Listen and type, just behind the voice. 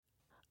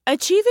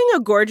Achieving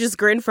a gorgeous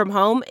grin from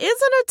home isn't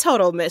a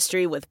total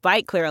mystery with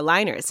Bite Clear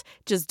aligners.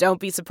 Just don't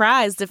be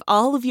surprised if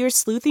all of your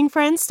sleuthing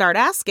friends start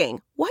asking,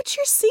 "What's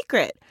your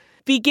secret?"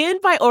 Begin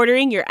by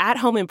ordering your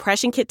at-home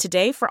impression kit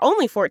today for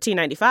only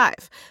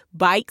 $14.95.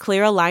 Bite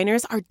Clear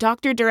aligners are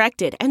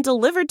doctor-directed and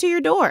delivered to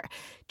your door.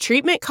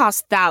 Treatment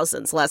costs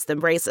thousands less than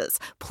braces.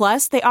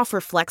 Plus, they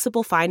offer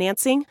flexible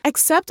financing,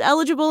 accept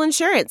eligible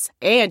insurance,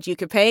 and you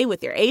can pay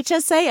with your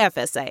HSA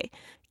FSA.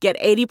 Get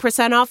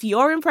 80% off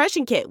your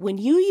impression kit when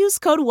you use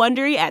code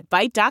WONDERY at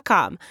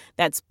Byte.com.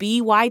 That's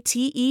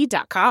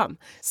BYTE.com.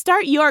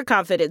 Start your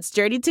confidence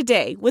journey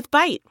today with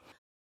Byte.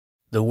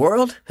 The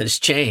world has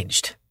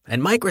changed,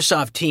 and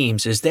Microsoft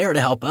Teams is there to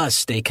help us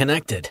stay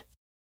connected.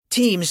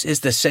 Teams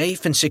is the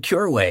safe and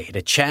secure way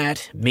to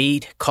chat,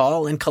 meet,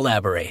 call, and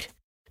collaborate.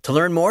 To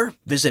learn more,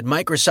 visit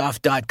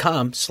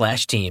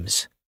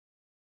Microsoft.com/Teams.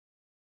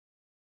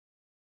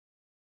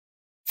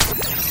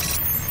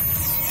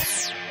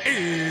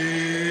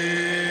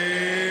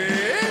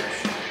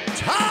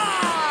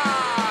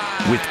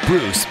 With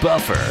Bruce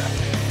Buffer.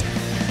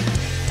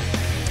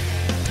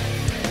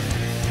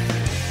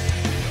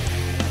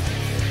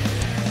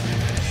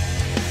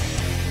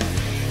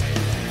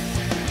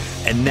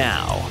 And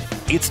now,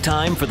 it's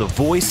time for the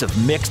voice of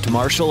mixed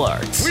martial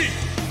arts. We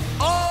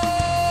are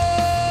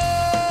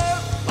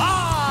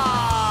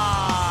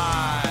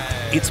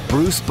live! It's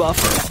Bruce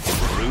Buffer.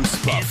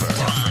 Bruce Buffer.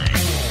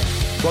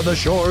 From the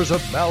shores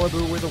of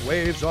Malibu where the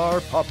waves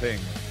are popping,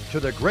 to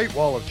the Great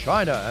Wall of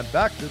China and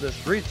back to the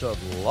streets of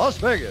Las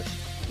Vegas,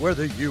 where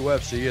the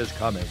UFC is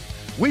coming.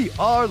 We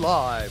are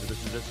live.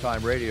 This is It's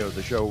Time Radio,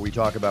 the show where we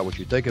talk about what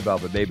you think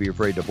about but may be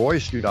afraid to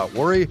voice. Do not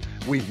worry.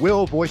 We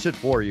will voice it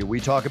for you.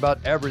 We talk about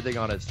everything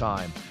on It's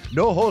Time.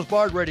 No holds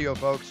barred radio,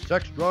 folks.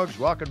 Sex, drugs,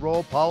 rock and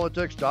roll,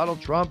 politics, Donald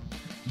Trump,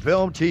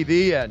 film,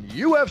 TV, and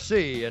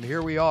UFC. And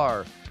here we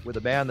are with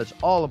a man that's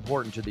all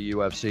important to the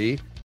UFC.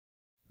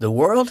 The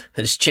world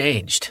has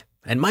changed,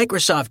 and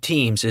Microsoft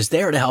Teams is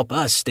there to help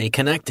us stay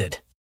connected.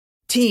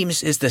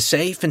 Teams is the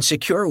safe and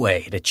secure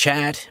way to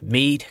chat,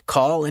 meet,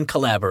 call, and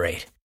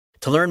collaborate.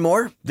 To learn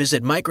more,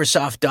 visit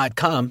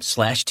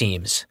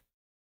Microsoft.com/Teams.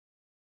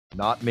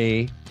 Not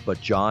me,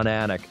 but John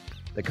Anik,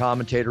 the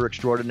commentator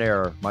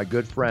extraordinaire, my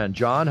good friend.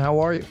 John, how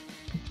are you?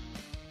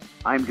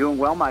 I'm doing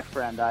well, my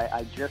friend.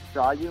 I just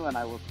saw you, and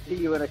I will see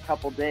you in a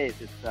couple days.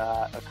 It's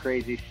a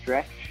crazy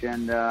stretch,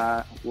 and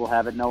we'll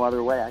have it no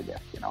other way, I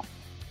guess, you know.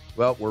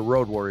 Well, we're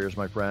road warriors,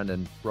 my friend,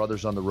 and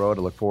brothers on the road.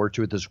 I look forward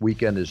to it. This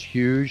weekend is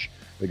huge.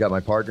 We got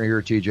my partner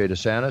here, TJ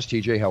DeSantis.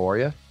 TJ, how are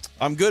you?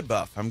 I'm good,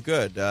 Buff. I'm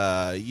good.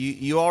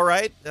 You all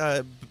right?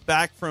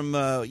 Back from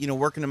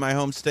working in my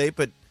home state,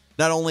 but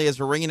not only as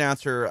a ring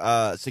announcer,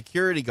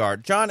 security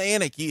guard. John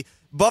Anik,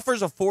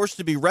 Buffer's a force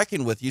to be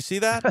reckoned with. You see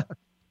that?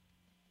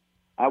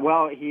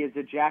 Well, he is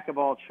a jack of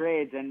all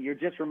trades, and you're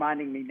just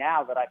reminding me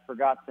now that I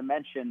forgot to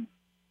mention,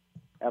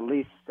 at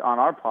least on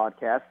our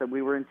podcast, that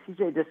we were in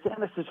TJ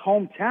DeSantis'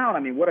 hometown. I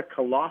mean, what a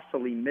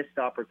colossally missed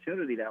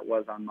opportunity that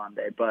was on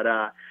Monday.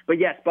 But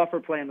yes,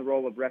 Buffer playing the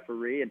role of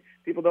referee, and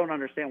people don't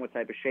understand what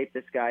type of shape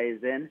this guy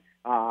is in.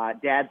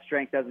 Dad's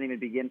strength doesn't even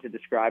begin to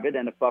describe it,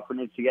 and if Buffer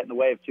needs to get in the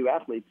way of two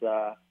athletes,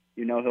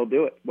 he'll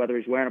do it, whether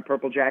he's wearing a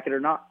purple jacket or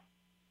not.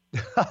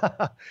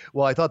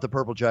 Well, I thought the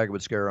purple jacket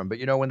would scare him, but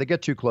when they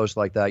get too close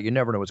like that, you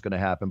never know what's going to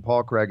happen.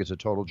 Paul Craig is a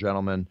total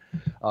gentleman.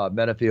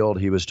 Menafield,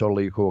 he was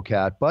totally a cool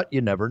cat, but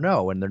you never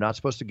know, and they're not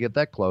supposed to get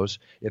that close.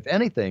 If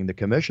anything, the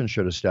commission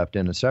should have stepped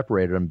in and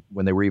separated them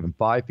when they were even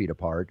 5 feet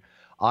apart.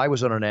 I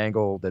was on an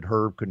angle that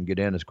Herb couldn't get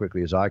in as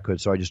quickly as I could,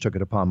 so I just took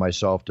it upon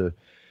myself to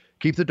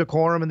keep the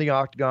decorum in the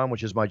octagon,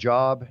 which is my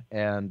job,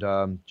 and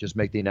just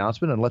make the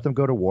announcement and let them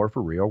go to war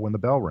for real when the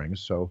bell rings.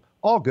 So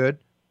all good.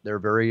 They're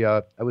very,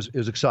 it was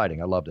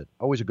exciting. I loved it.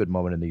 Always a good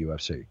moment in the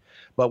UFC.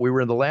 But we were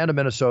in the land of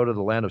Minnesota,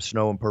 the land of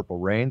snow and purple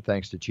rain.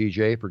 Thanks to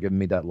TJ for giving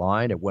me that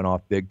line. It went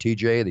off big,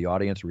 TJ. The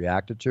audience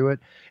reacted to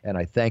it. And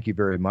I thank you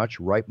very much.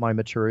 Write my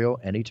material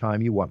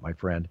anytime you want, my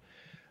friend.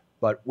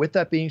 But with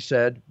that being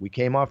said, we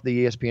came off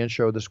the ESPN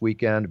show this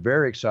weekend.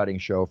 Very exciting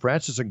show.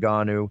 Francis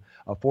Ngannou,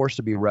 a force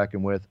to be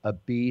reckoned with, a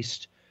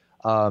beast.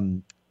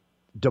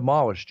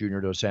 Demolished Junior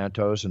Dos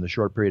Santos in the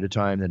short period of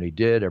time that he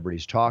did.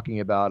 Everybody's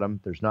talking about him.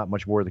 There's not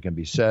much more that can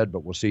be said,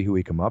 but we'll see who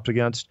he comes up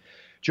against.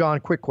 John,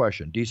 quick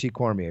question. DC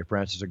Cormier,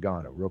 Francis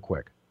Ngannou, real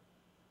quick.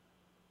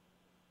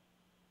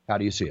 How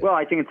do you see it? Well,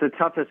 I think it's the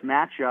toughest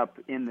matchup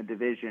in the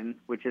division,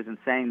 which isn't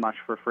saying much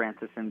for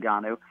Francis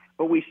Ngannou.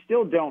 But we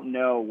still don't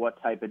know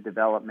what type of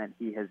development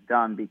he has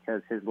done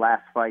because his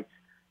last fights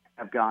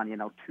have gone,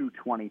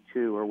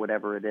 222 or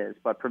whatever it is.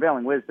 But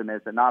prevailing wisdom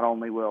is that not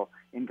only will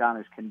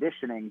Ngannou's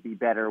conditioning be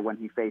better when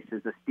he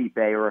faces a Stipe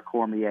or a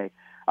Cormier,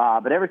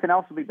 but everything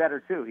else will be better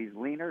too. He's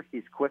leaner,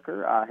 he's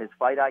quicker, his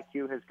fight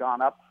IQ has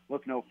gone up.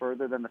 Look no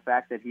further than the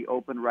fact that he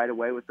opened right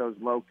away with those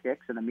low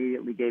kicks and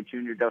immediately gave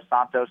Junior Dos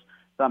Santos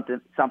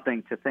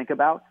something to think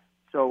about.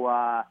 So,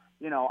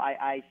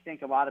 I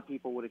think a lot of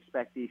people would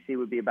expect DC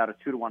would be about a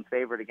 2-1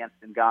 favorite against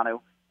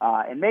Ngannou.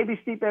 And maybe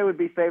Stipe would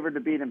be favored to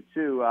beat him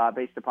too,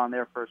 based upon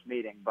their first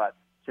meeting. But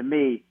to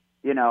me,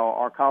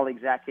 our colleague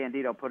Zach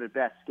Candido put it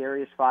best.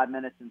 Scariest 5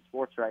 minutes in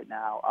sports right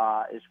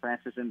now is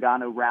Francis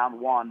Ngannou round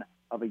 1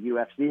 of a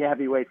UFC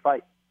heavyweight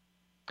fight.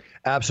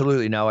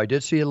 Absolutely. Now, I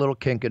did see a little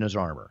kink in his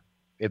armor.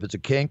 If it's a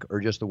kink or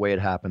just the way it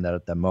happened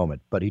at that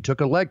moment. But he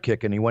took a leg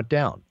kick and he went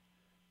down.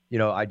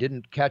 I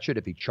didn't catch it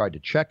if he tried to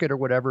check it or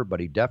whatever, but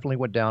he definitely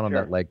went down on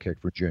that leg kick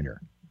for Junior.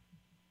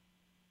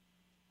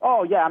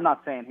 Oh, yeah, I'm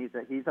not saying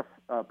he's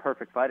a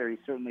perfect fighter. He's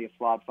certainly a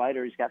flawed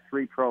fighter. He's got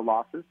 3 pro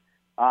losses.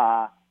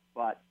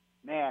 But,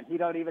 man, he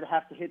don't even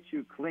have to hit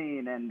you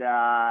clean and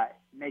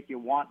make you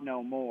want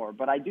no more.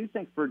 But I do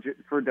think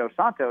for Dos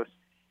Santos,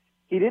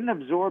 he didn't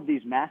absorb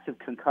these massive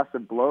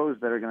concussive blows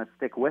that are going to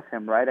stick with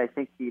him, right? I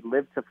think he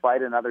lived to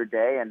fight another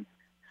day and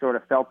sort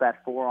of felt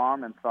that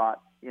forearm and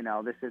thought,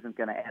 this isn't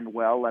going to end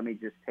well. Let me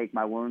just take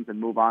my wounds and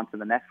move on to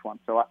the next one.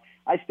 So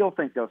I still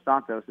think Dos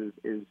Santos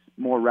is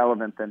more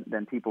relevant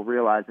than people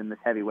realize in this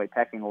heavyweight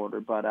pecking order.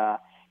 But,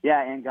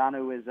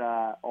 Ngannou is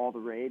all the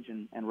rage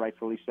and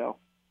rightfully so.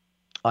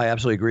 I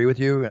absolutely agree with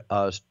you.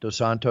 Dos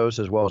Santos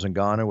as well as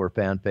Ngannou were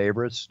fan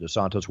favorites. Dos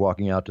Santos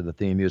walking out to the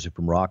theme music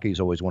from Rocky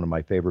is always one of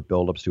my favorite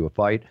buildups to a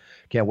fight.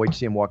 Can't wait to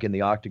see him walk in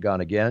the octagon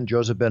again.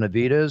 Joseph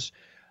Benavidez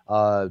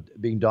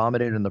being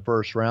dominated in the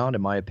first round,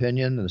 in my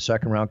opinion. In the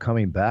second round,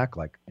 coming back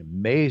like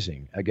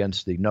amazing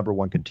against the number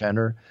 1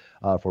 contender,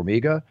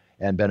 Formiga.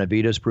 And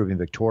Benavidez proving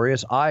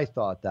victorious. I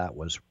thought that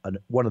was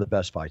one of the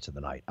best fights of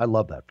the night. I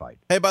love that fight.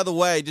 Hey, by the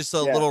way, just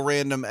a little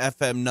random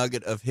FM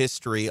nugget of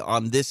history.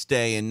 On this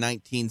day in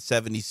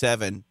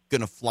 1977,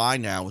 Gonna Fly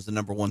Now was the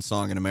number 1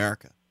 song in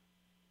America.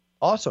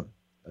 Awesome.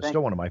 That's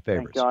still one of my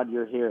favorites. Thank God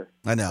you're here.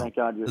 I know. Thank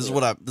God you're this here.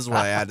 Is what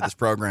I add to this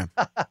program.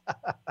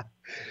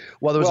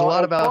 Well, there was a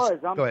lot about. As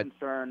far as I'm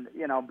concerned,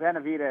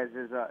 Benavidez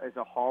is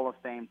a Hall of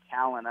Fame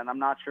talent, and I'm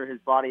not sure his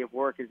body of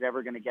work is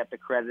ever going to get the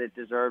credit it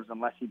deserves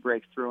unless he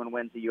breaks through and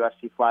wins the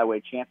UFC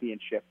flyweight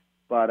championship.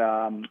 But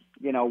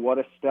what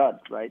a stud,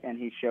 right? And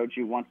he showed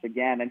you once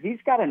again, and he's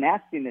got a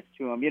nastiness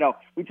to him.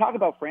 We talk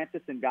about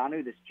Francis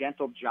Ngannou, this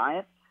gentle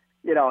giant.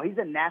 He's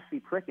a nasty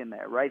prick in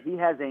there, right? He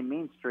has a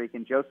mean streak,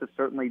 and Joseph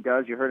certainly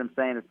does. You heard him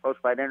say in his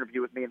post-fight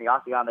interview with me in the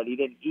octagon that he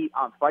didn't eat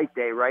on fight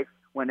day, right?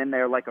 Went in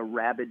there like a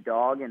rabid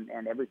dog, and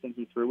everything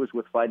he threw was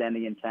with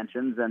fight-ending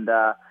intentions. And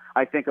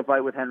I think a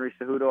fight with Henry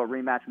Cejudo, a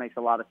rematch, makes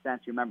a lot of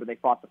sense. You remember they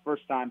fought the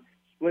first time,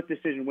 split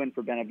decision win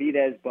for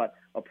Benavidez, but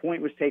a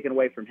point was taken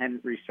away from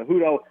Henry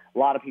Cejudo. A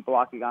lot of people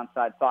octagon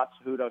side thought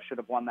Cejudo should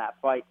have won that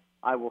fight.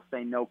 I will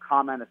say no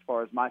comment as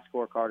far as my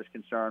scorecard is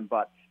concerned,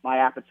 but my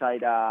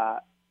appetite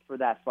for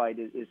that fight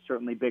is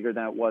certainly bigger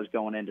than it was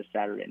going into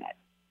Saturday night.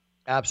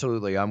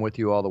 Absolutely. I'm with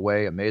you all the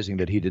way. Amazing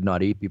that he did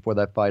not eat before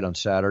that fight on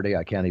Saturday.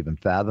 I can't even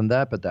fathom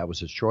that, but that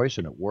was his choice,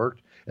 and it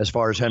worked. As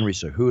far as Henry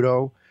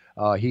Cejudo,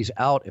 he's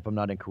out, if I'm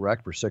not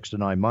incorrect, for 6 to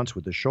 9 months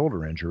with a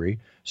shoulder injury.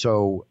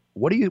 So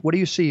what do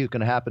you see is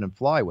going to happen in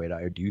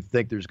flyweight? Do you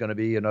think there's going to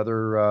be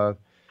another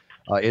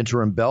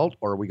interim belt,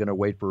 or are we going to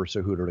wait for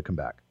Cejudo to come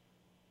back?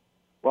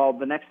 Well,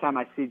 the next time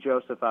I see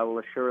Joseph, I will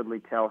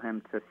assuredly tell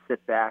him to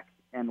sit back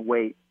and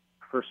wait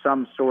for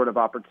some sort of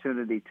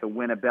opportunity to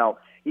win a belt,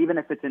 even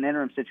if it's an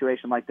interim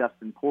situation like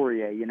Dustin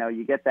Poirier.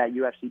 You get that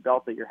UFC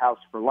belt at your house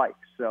for life.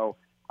 So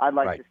I'd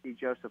like to see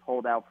Joseph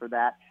hold out for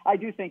that. I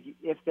do think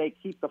if they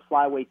keep the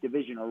flyweight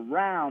division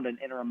around, an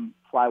interim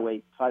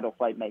flyweight title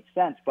fight makes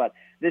sense. But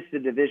this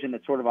is a division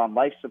that's sort of on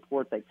life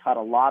support. They cut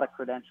a lot of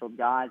credentialed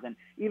guys and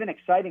even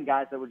exciting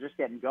guys that were just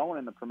getting going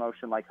in the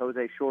promotion, like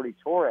Jose Shorty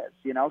Torres.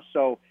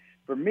 So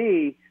for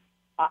me,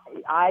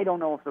 I don't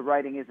know if the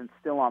writing isn't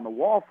still on the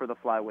wall for the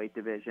flyweight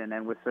division.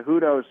 And with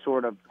Cejudo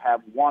sort of have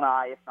one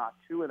eye, if not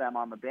 2 of them,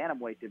 on the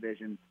bantamweight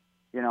division,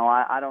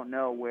 I don't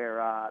know where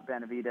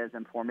Benavidez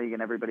and Formiga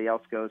and everybody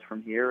else goes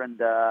from here.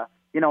 And,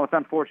 it's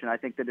unfortunate. I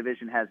think the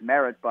division has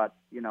merit, but,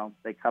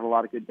 they cut a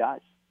lot of good guys.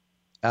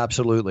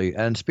 Absolutely.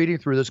 And speeding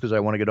through this, because I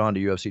want to get on to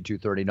UFC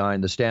 239,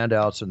 the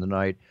standouts in the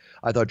night,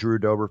 I thought Drew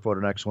Dober fought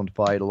an excellent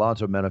fight.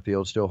 Alonzo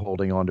Menafield still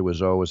holding on to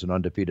his O as an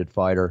undefeated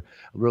fighter.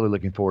 Really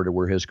looking forward to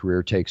where his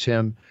career takes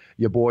him.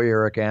 Your boy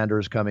Eric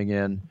Anders coming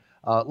in.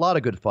 A lot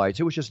of good fights.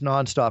 It was just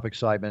nonstop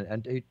excitement.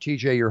 And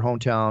TJ, your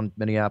hometown,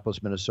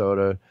 Minneapolis,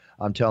 Minnesota,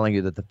 I'm telling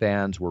you that the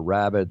fans were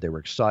rabid. They were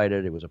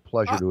excited. It was a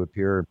pleasure to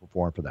appear and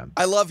perform for them.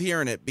 I love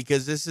hearing it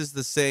because this is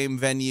the same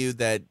venue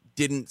that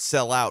didn't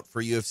sell out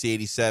for UFC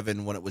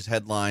 87 when it was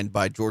headlined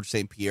by George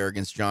St. Pierre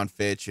against John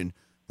Fitch, and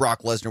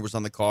Brock Lesnar was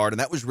on the card. And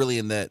that was really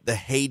in the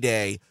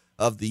heyday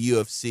of the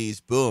UFC's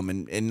boom.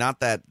 And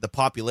not that the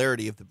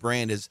popularity of the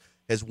brand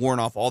has worn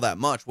off all that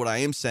much. What I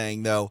am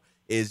saying, though,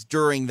 is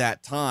during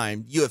that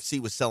time, UFC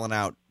was selling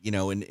out,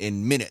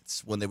 in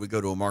minutes when they would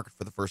go to a market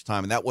for the first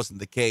time. And that wasn't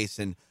the case.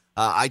 And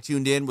I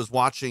tuned in, was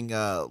watching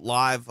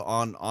live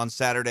on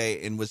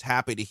Saturday, and was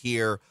happy to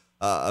hear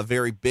a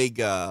very big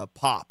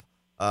pop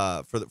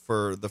for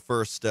the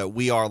first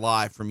We Are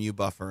Live from you,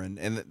 Buffer.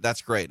 And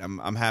that's great.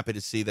 I'm happy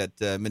to see that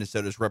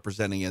Minnesota is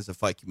representing as a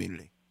fight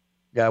community.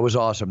 Yeah, it was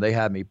awesome. They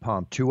had me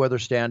pumped. 2 other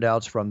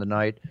standouts from the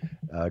night.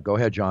 Go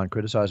ahead, John.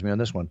 Criticize me on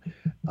this one.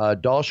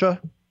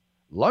 Dalsha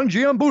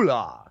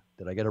Langjiambula.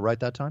 Did I get it right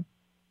that time?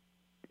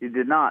 You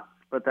did not,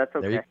 but that's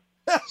okay.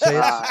 Say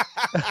it.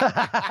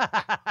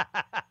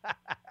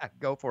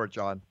 Go for it,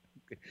 John.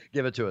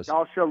 Give it to us.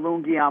 Dalsha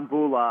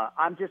Lungiambula.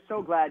 I'm just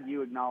so glad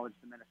you acknowledged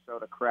the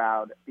Minnesota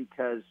crowd,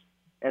 because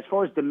as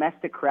far as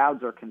domestic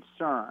crowds are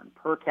concerned,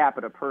 per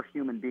capita, per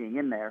human being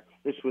in there,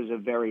 this was a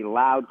very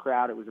loud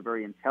crowd. It was a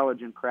very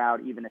intelligent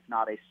crowd, even if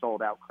not a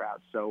sold-out crowd.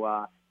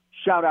 So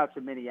shout out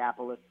to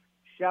Minneapolis.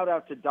 Shout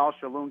out to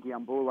Dalsha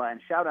Lungiambula, and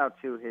shout out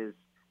to his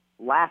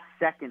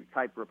last-second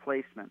type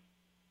replacement,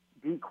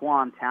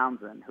 Dequan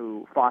Townsend,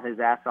 who fought his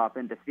ass off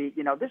in defeat.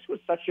 You know, this was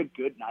such a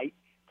good night,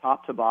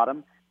 top to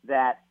bottom,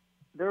 that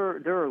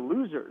there are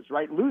losers,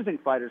 right? Losing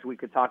fighters we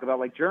could talk about,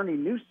 like Journey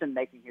Newson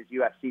making his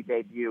UFC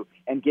debut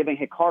and giving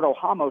Ricardo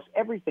Ramos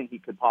everything he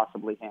could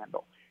possibly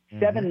handle.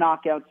 7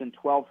 knockouts in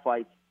 12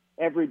 fights.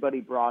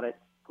 Everybody brought it.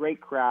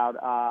 Great crowd.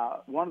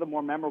 One of the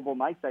more memorable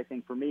nights, I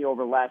think, for me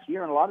over last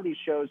year. And a lot of these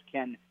shows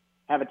can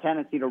have a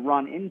tendency to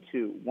run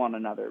into one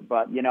another.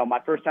 But, you know, my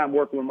first time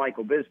working with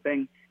Michael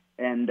Bisping,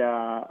 and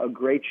a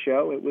great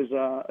show. It was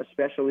a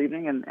special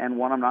evening and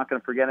one I'm not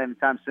going to forget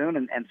anytime soon.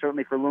 And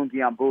certainly for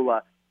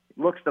Lungiambula,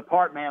 looks the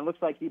part, man.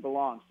 Looks like he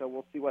belongs. So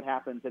we'll see what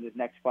happens in his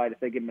next fight if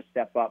they give him a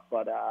step up.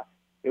 But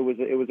it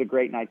was a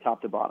great night,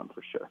 top to bottom,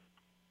 for sure.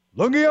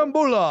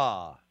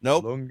 Lungiambula.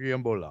 Nope.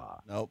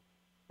 Lungiambula. Nope.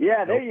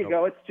 Yeah, there you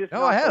go. It's just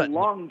No, I had it.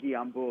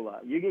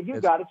 Lungiambula.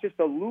 You got it. It's just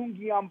a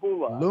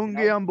Lungiambula.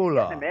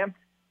 Lungiambula. You know? Man,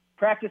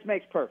 practice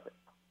makes perfect.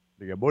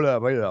 I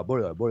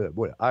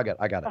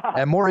got it.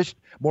 And Maurice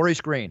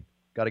Green.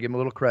 Got to give him a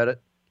little credit.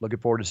 Looking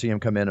forward to seeing him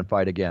come in and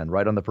fight again.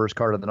 Right on the first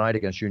card of the night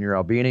against Junior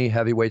Albini.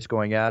 Heavyweights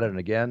going at it. And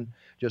again,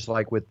 just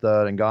like with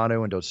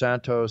Ngannou and Dos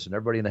Santos and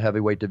everybody in the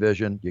heavyweight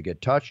division, you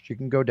get touched, you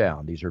can go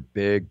down. These are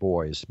big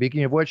boys.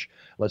 Speaking of which,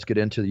 let's get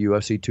into the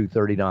UFC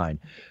 239.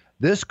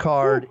 This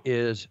card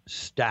is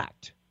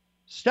stacked.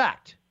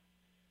 Stacked.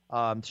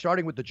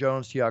 Starting with the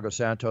Jones-Thiago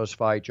Santos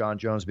fight. John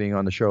Jones being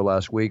on the show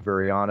last week,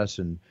 very honest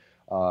and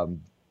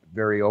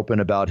very open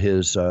about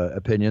his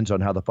opinions on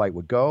how the fight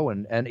would go,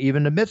 and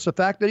even admits the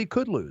fact that he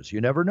could lose.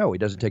 You never know. He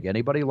doesn't take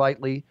anybody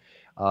lightly.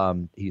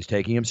 He's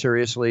taking him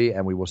seriously,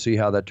 and we will see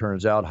how that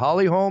turns out.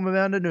 Holly Holm,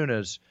 Amanda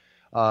Nunes.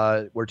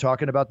 We're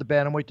talking about the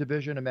bantamweight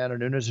division. Amanda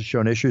Nunes has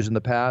shown issues in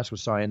the past with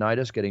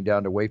cyanitis, getting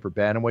down to weight for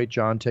bantamweight.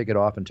 John, take it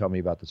off and tell me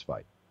about this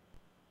fight.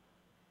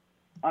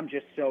 I'm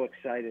just so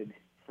excited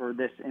for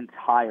this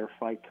entire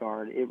fight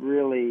card. It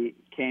really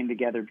came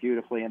together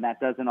beautifully, and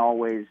that doesn't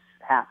always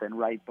happen,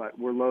 right? But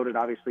we're loaded,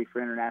 obviously,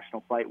 for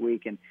International Fight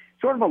Week, and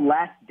sort of a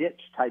last-ditch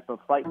type of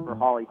fight for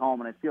Holly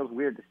Holm, and it feels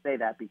weird to say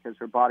that because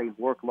her body of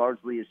work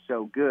largely is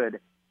so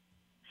good.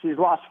 She's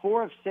lost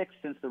 4 of 6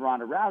 since the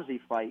Ronda Rousey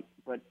fight,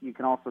 but you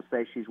can also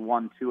say she's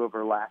won 2 of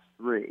her last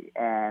 3,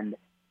 and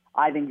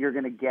I think you're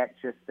going to get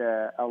just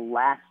a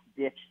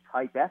last-ditch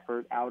type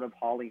effort out of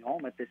Holly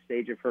Holm at this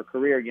stage of her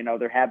career. You know,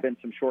 there have been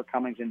some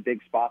shortcomings in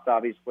big spots,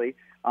 obviously,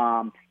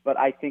 but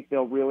I think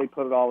they'll really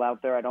put it all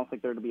out there. I don't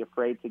think they're going to be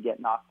afraid to get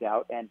knocked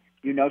out. And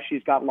you know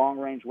she's got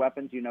long-range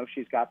weapons. You know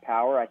she's got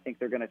power. I think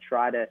they're going to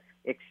try to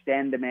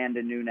extend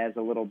Amanda Nunes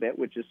a little bit,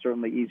 which is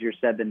certainly easier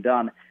said than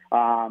done.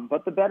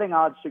 But the betting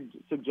odds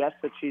suggest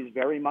that she's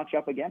very much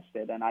up against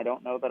it, and I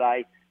don't know that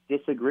I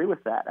disagree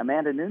with that.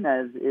 Amanda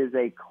Nunes is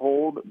a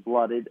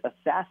cold-blooded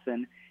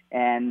assassin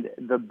and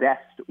the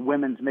best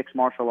women's mixed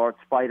martial arts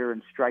fighter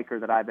and striker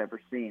that I've ever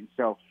seen.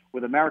 So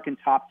with American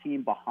Top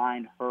Team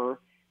behind her,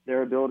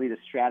 their ability to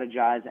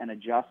strategize and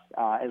adjust,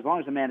 as long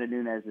as Amanda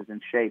Nunes is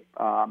in shape,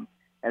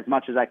 as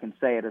much as I can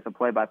say it as a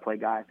play-by-play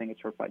guy, I think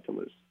it's her fight to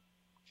lose.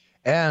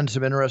 And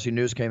some interesting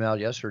news came out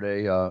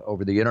yesterday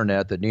over the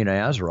internet that Nina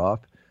Azaroff,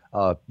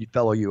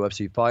 fellow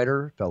UFC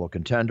fighter, fellow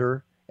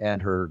contender,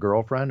 and her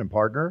girlfriend and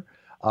partner,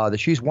 that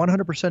she's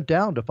 100%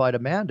 down to fight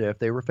Amanda if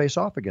they were face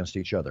off against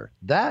each other.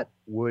 That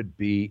would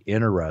be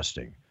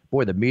interesting.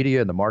 Boy, the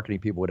media and the marketing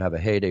people would have a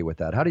heyday with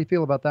that. How do you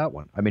feel about that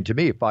one? I mean, to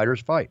me,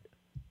 fighters fight.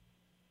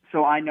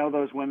 So I know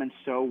those women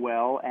so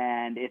well,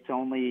 and it's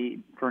only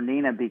for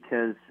Nina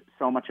because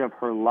so much of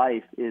her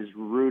life is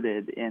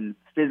rooted in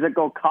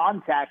physical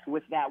contact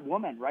with that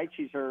woman, right?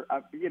 She's her,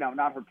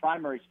 not her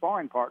primary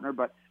sparring partner,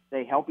 but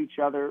they help each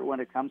other when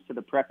it comes to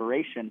the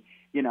preparation.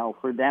 You know,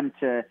 for them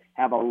to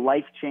have a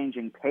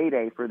life-changing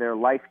payday for their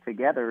life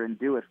together and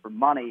do it for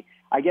money,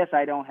 I guess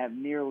I don't have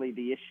nearly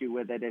the issue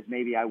with it as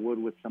maybe I would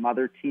with some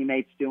other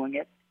teammates doing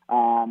it.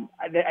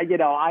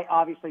 I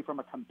obviously from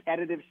a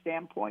competitive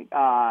standpoint,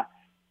 I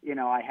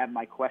have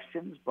my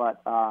questions,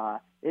 but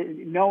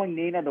knowing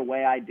Nina the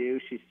way I do,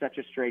 she's such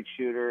a straight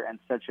shooter and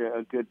such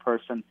a good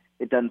person,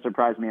 it doesn't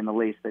surprise me in the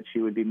least that she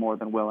would be more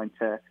than willing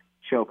to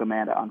choke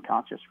Amanda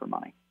unconscious for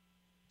money.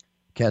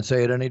 Can't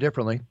say it any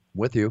differently.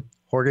 With you.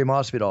 Jorge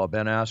Masvidal,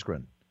 Ben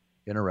Askren.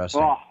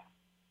 Interesting.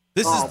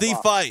 This is the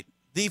fight.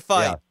 The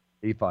fight. Yeah,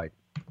 the fight.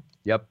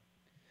 Yep.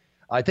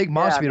 I think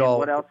Masvidal...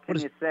 what else can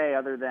you say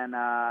other than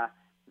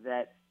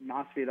that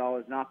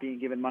Masvidal is not being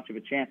given much of a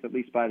chance, at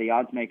least by the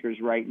odds makers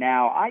right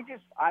now?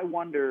 I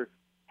wonder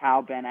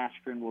how Ben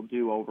Askren will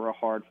do over a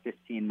hard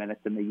 15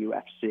 minutes in the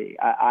UFC.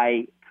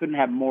 I couldn't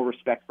have more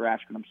respect for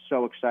Askren. I'm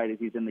so excited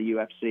he's in the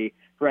UFC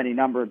for any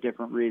number of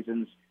different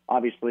reasons.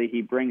 obviously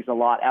he brings a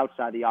lot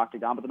outside the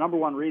octagon. But the number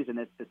one reason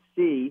is to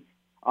see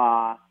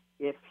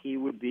if he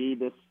would be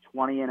this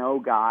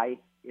 20-0 guy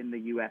in the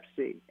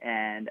UFC.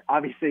 And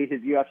obviously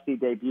his UFC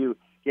debut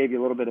gave you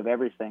a little bit of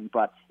everything.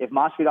 But if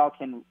Masvidal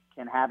can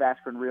have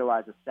Askren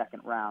realize a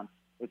second round,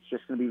 it's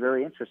just going to be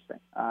very interesting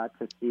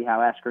to see how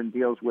Askren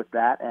deals with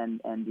that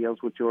and deals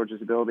with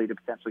George's ability to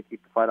potentially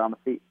keep the fight on the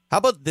feet. How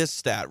about this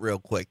stat real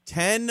quick?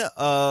 10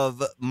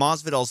 of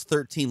Masvidal's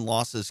 13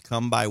 losses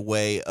come by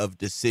way of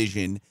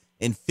decision,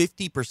 and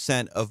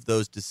 50% of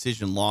those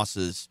decision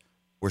losses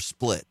were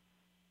split.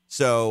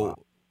 So, wow.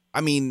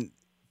 I mean,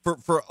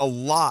 for a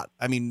lot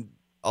of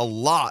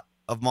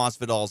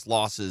Masvidal's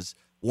losses,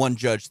 one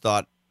judge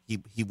thought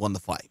he won the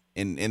fight.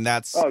 And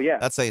that's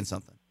saying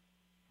something.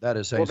 That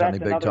is saying something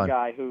big time. That's another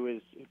guy who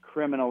is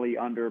criminally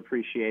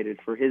underappreciated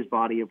for his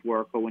body of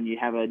work. But when you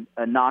have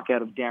a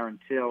knockout of Darren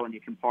Till and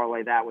you can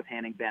parlay that with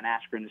handing Ben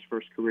Askren his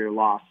first career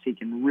loss, he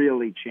can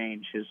really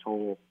change his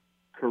whole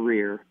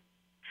career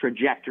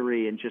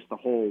trajectory and just the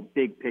whole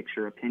big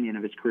picture opinion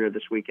of his career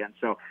this weekend.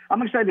 So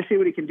I'm excited to see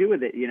what he can do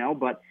with it,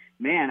 But,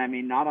 man, I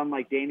mean, not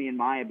unlike Damian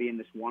Maia being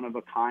this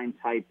one-of-a-kind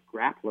type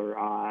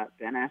grappler,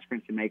 Ben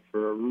Askren can make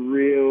for a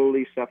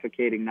really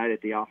suffocating night at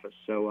the office.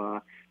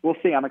 So we'll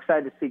see. I'm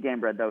excited to see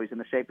Gamebred, though. He's in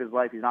the shape of his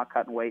life. He's not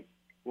cutting weight.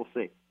 We'll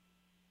see.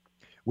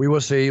 We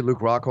will see Luke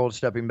Rockhold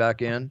stepping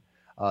back in.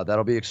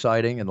 That'll be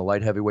exciting in the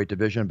light heavyweight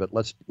division. But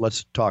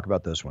let's talk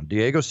about this one.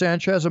 Diego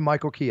Sanchez and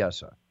Michael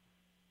Chiesa.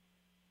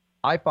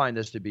 I find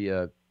this to be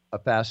a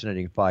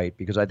fascinating fight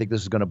because I think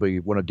this is going to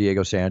be one of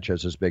Diego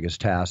Sanchez's biggest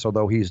tasks,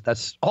 although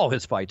that's all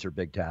his fights are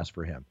big tasks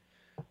for him.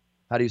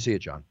 How do you see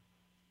it, John?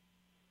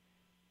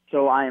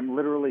 So I am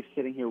literally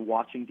sitting here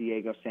watching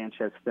Diego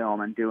Sanchez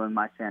film and doing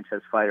my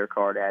Sanchez fighter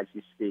card as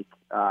you speak.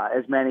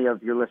 As many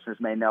of your listeners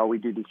may know, we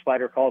do these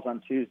fighter calls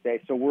on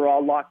Tuesday, so we're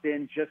all locked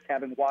in just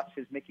having watched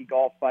his Mickey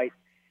Gall fight.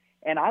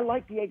 And I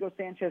like Diego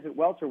Sanchez at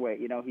welterweight.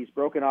 He's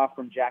broken off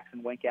from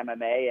Jackson Wink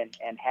MMA,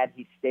 and had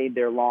he stayed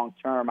there long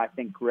term, I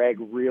think Greg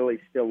really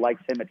still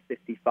likes him at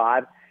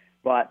 55.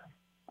 But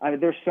I mean,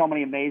 there's so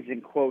many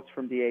amazing quotes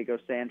from Diego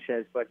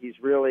Sanchez, but he's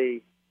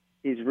really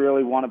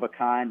one of a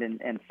kind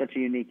and such a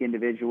unique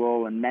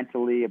individual, and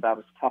mentally about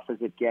as tough as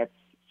it gets.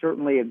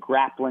 Certainly a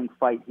grappling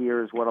fight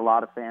here is what a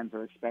lot of fans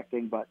are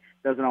expecting, but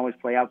doesn't always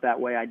play out that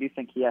way. I do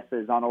think Chiesa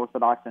is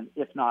unorthodox and,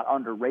 if not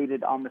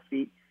underrated, on the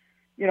feet.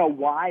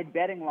 Wide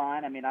betting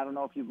line. I mean, I don't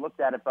know if you've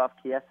looked at it, Buff.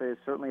 Chiesa is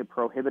certainly a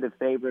prohibitive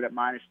favorite at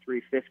minus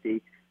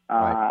 350.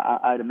 Right.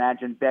 I'd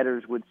imagine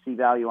bettors would see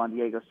value on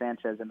Diego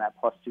Sanchez in that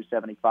plus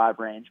 275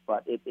 range,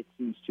 but it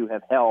seems to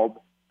have held.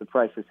 The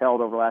price has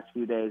held over the last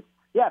few days.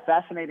 Yeah,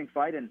 fascinating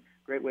fight and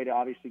great way to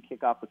obviously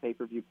kick off the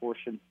pay-per-view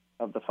portion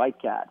of the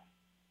fight card.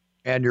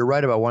 And you're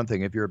right about one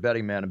thing. If you're a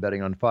betting man and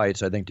betting on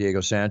fights, I think Diego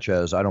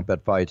Sanchez, I don't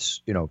bet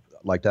fights,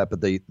 like that,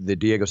 but the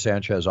Diego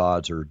Sanchez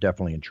odds are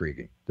definitely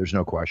intriguing. There's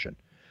no question.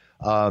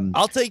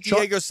 I'll take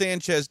Diego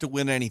Sanchez to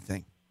win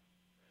anything.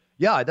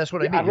 Yeah, that's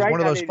what I mean. He's one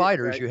of those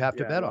fighters you have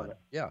to bet on.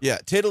 Yeah. Yeah.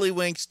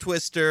 Tiddlywinks,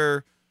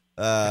 Twister,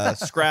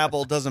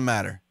 Scrabble, doesn't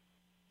matter.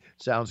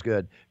 Sounds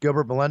good.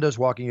 Gilbert Melendez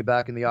walking you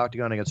back in the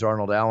octagon against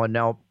Arnold Allen.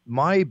 Now,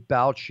 my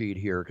bout sheet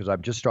here, because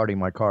I'm just starting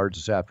my cards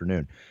this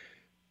afternoon,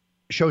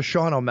 shows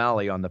Sean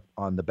O'Malley on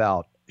the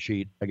bout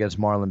sheet against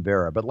Marlon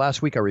Vera. But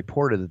last week I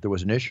reported that there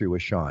was an issue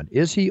with Sean.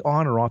 Is he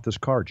on or off this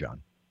card,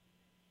 John?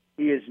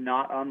 He is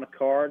not on the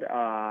card.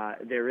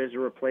 There is a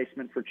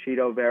replacement for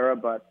Chito Vera,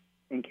 but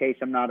in case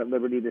I'm not at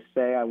liberty to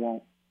say, I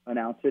won't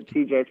announce it.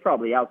 TJ, it's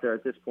probably out there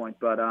at this point,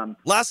 but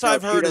last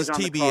I've heard is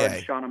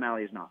TBA. Sean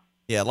O'Malley is not.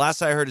 Yeah,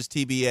 last I heard is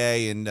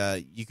TBA,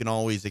 and you can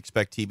always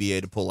expect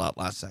TBA to pull out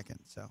last second.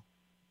 So,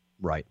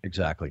 right,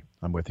 exactly.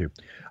 I'm with you.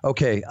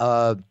 Okay,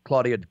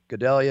 Claudia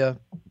Gadelha,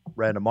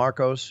 Randa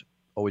Marcos.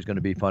 Always going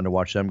to be fun to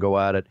watch them go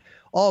at it.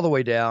 All the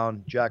way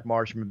down, Jack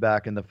Marshman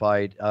back in the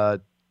fight.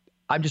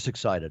 I'm just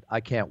excited. I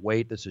can't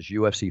wait. This is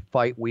UFC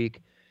Fight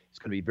Week. It's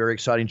going to be very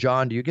exciting.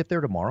 John, do you get there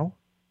tomorrow?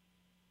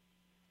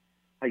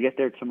 I get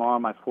there tomorrow,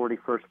 my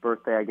 41st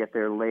birthday. I get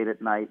there late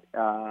at night.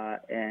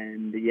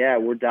 And, yeah,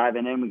 we're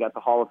diving in. We got the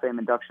Hall of Fame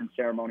induction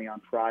ceremony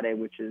on Friday,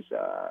 which is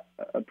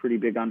a pretty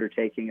big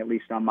undertaking, at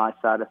least on my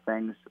side of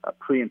things.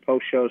 Pre- and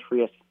post shows for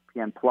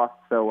ESPN+.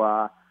 So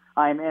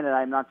I am in it.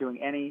 I'm not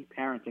doing any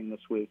parenting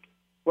this week.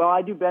 Well,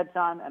 I do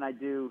bedtime, and I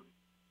do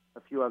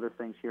a few other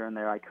things here and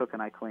there. I cook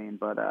and I clean,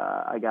 but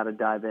I got to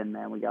dive in,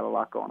 man. We got a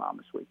lot going on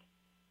this week.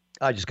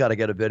 I just got to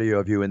get a video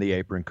of you in the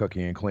apron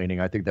cooking and cleaning.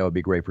 I think that would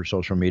be great for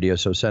social media,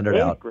 so send it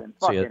out. Apron,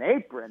 fucking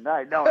apron.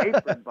 No,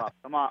 apron, Buff.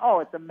 Come on.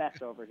 Oh, it's a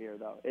mess over here,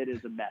 though. It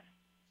is a mess.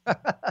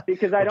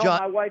 Because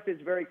my wife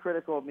is very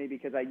critical of me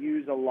because I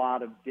use a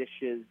lot of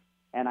dishes,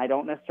 and I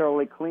don't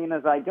necessarily clean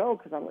as I go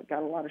because I've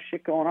got a lot of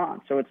shit going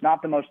on. So it's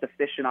not the most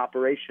efficient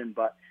operation,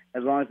 but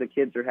as long as the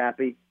kids are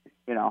happy,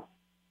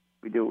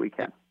 we do what we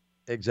can.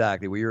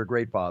 Exactly. Well, you're a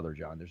great father,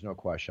 John. There's no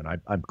question.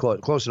 I'm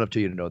close enough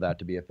to you to know that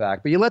to be a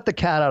fact. But you let the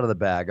cat out of the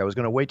bag. I was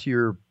going to wait till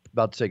you're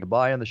about to say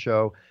goodbye on the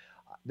show.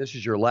 This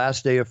is your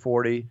last day of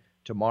 40.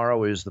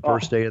 Tomorrow is the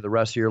first day of the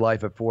rest of your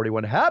life at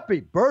 41.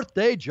 Happy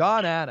birthday,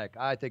 John Anik.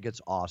 I think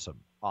it's awesome.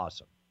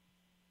 Awesome.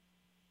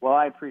 Well,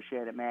 I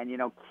appreciate it, man.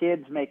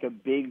 Kids make a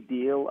big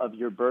deal of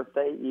your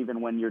birthday, even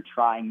when you're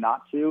trying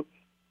not to.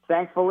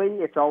 Thankfully,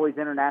 it's always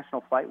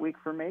International Fight Week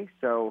for me,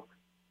 so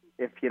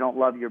if you don't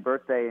love your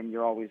birthday and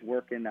you're always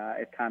working,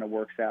 it kind of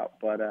works out.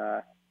 But,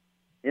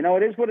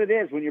 it is what it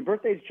is. When your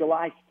birthday is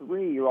July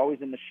 3, you're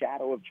always in the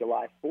shadow of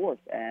July 4th,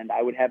 and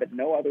I would have it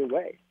no other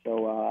way.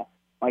 So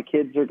my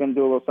kids are going to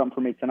do a little something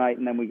for me tonight,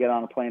 and then we get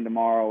on a plane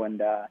tomorrow.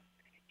 And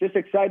just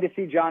excited to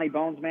see Johnny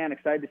Bones, man.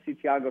 Excited to see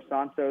Thiago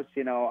Santos.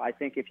 I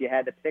think if you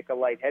had to pick a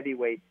light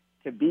heavyweight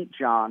to beat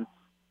John,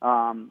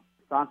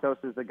 Santos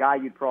is the guy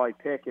you'd probably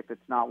pick if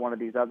it's not one of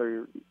these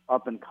other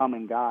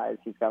up-and-coming guys.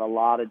 He's got a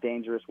lot of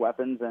dangerous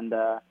weapons, and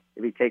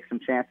if he takes some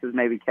chances,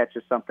 maybe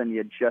catches something,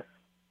 you just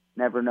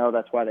never know.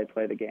 That's why they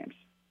play the games.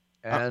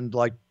 And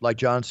like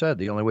John said,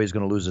 the only way he's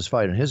going to lose this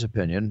fight, in his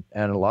opinion,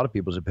 and a lot of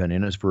people's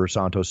opinion, is for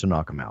Santos to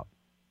knock him out.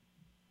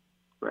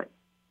 Right.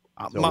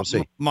 So we'll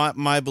see.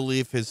 My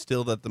belief is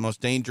still that the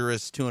most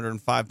dangerous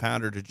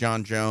 205-pounder to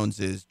John Jones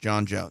is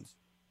John Jones.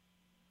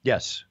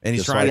 Yes. And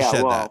he's trying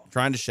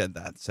to shed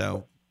that.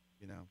 So,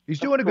 he's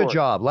doing a good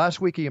job.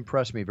 Last week he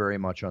impressed me very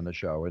much on the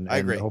show, and I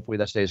agree. Hopefully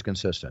that stays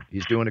consistent.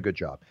 He's doing a good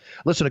job.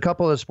 Listen, a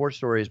couple of sports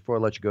stories before I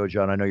let you go,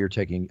 John. I know you're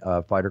taking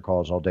fighter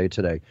calls all day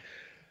today.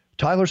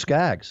 Tyler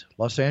Skaggs,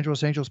 Los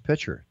Angeles Angels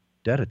pitcher,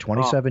 dead at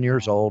 27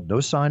 years old. No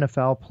sign of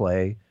foul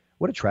play.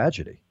 What a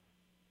tragedy.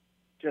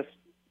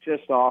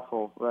 Just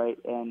awful, right?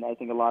 And I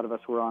think a lot of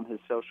us were on his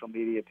social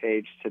media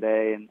page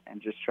today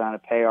and just trying to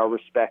pay our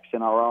respects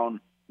in our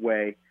own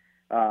way.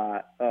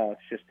 It's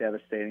just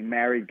devastating.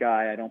 Married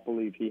guy. I don't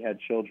believe he had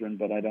children,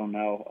 but I don't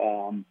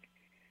know.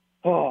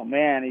 Oh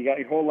man, you got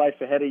your whole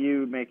life ahead of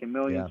you, making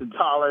millions of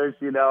dollars.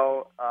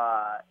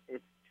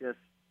 It's just,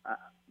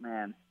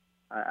 man,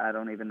 I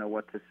don't even know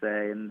what to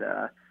say. And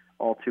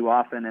all too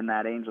often in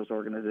that Angels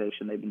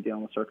organization, they've been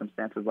dealing with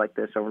circumstances like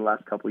this over the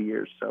last couple of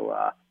years.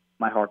 So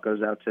my heart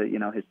goes out to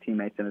his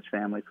teammates and his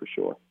family for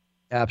sure.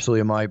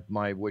 Absolutely.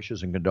 My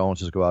wishes and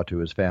condolences go out to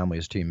his family,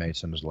 his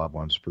teammates, and his loved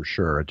ones for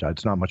sure.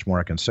 It's not much more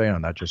I can say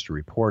on that, just to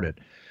report it.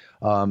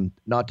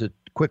 Not to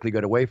quickly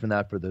get away from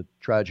that for the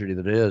tragedy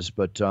that it is,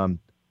 but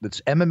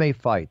this MMA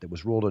fight that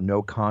was ruled a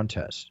no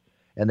contest,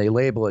 and they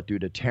label it due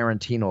to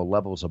Tarantino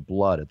levels of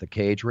blood at the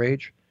cage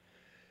rage.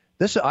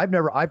 I've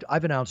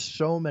announced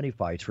so many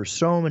fights for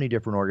so many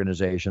different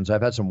organizations.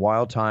 I've had some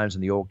wild times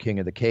in the old King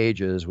of the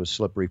Cages with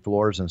slippery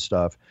floors and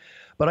stuff.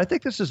 But I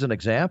think this is an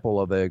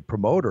example of a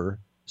promoter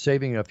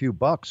saving a few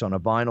bucks on a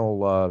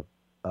vinyl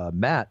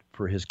mat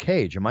for his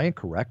cage. Am I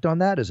incorrect on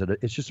that?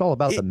 It's just all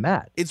about the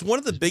mat. It's one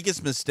of the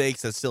biggest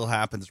mistakes that still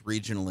happens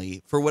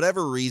regionally. For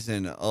whatever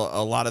reason,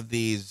 a lot of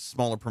these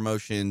smaller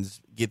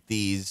promotions get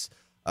these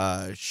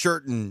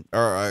curtain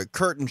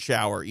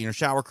shower,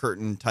 shower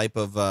curtain type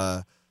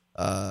of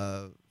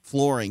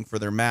flooring for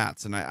their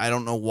mats. And I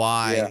don't know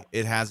why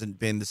it hasn't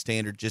been the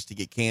standard just to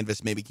get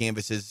canvas. Maybe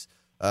canvas is,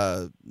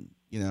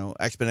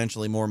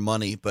 exponentially more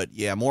money. But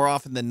yeah, more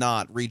often than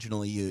not,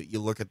 regionally, you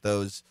look at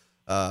those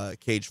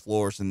cage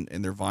floors and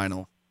they're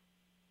vinyl.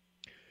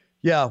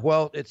 Yeah,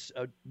 well, it's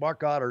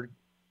Mark Goddard,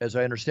 as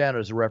I understand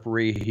it, as a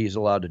referee, he's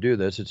allowed to do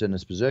this. It's in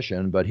his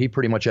position, but he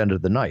pretty much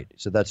ended the night. He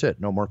said, that's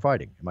it. No more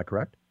fighting. Am I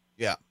correct?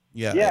 Yeah.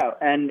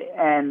 And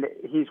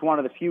he's one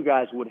of the few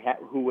guys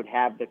who would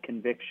have the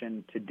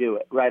conviction to do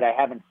it, right? I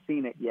haven't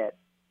seen it yet,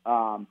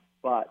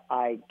 but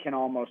I can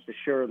almost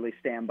assuredly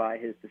stand by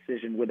his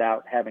decision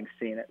without having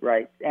seen it,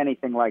 right?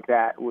 Anything like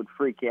that would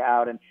freak you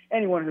out, and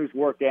anyone who's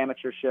worked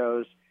amateur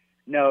shows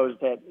knows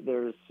that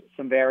there's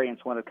some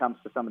variance when it comes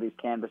to some of these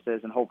canvases,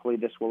 and hopefully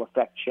this will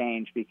affect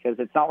change, because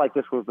it's not like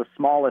this was the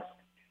smallest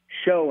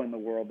show in the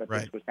world that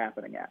this was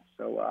happening at.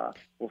 So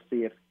we'll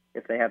see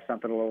if they have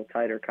something a little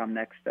tighter come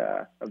next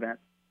event.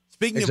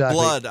 Speaking of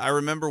blood, I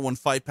remember when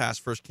Fight Pass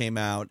first came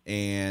out,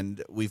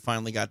 and we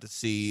finally got to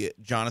see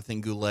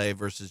Jonathan Goulet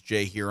versus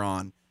Jay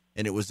Huron,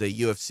 and it was a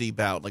UFC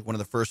bout, like one of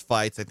the first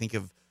fights, I think,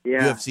 of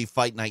UFC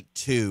Fight Night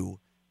 2,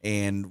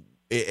 and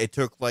it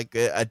took like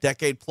a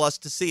decade plus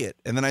to see it.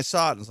 And then I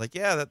saw it, and I was like,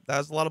 yeah, that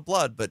was a lot of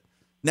blood. But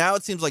now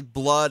it seems like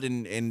blood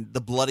and the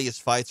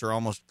bloodiest fights are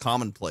almost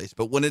commonplace.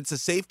 But when it's a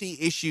safety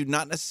issue,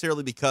 not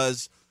necessarily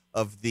because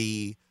of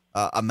the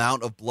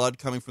amount of blood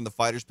coming from the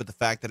fighters, but the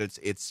fact that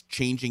it's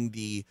changing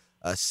the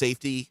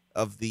safety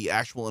of the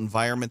actual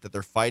environment that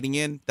they're fighting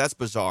in, that's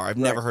bizarre. I've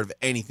never heard of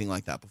anything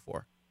like that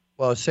before.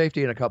 Well,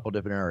 safety in a couple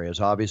different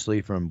areas,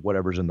 obviously from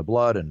whatever's in the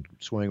blood and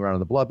swimming around in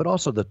the blood, but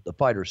also the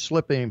fighters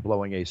slipping,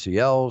 blowing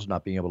ACLs,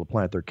 not being able to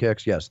plant their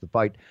kicks. Yes,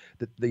 the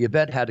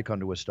event had to come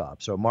to a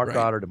stop. So Mark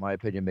Goddard, in my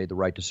opinion, made the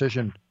right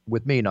decision,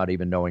 with me not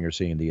even knowing or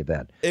seeing the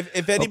event.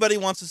 If anybody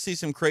wants to see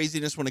some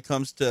craziness when it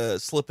comes to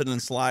slipping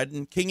and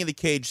sliding, King of the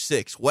Cage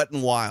 6, Wet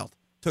and Wild,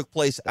 took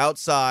place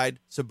outside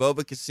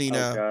Saboba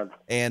Casino,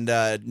 and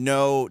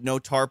no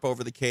tarp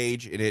over the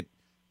cage, and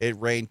it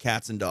rained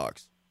cats and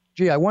dogs.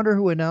 Gee, I wonder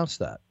who announced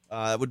that.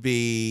 It would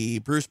be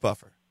Bruce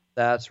Buffer.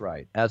 That's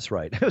right.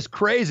 It was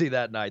crazy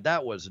that night.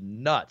 That was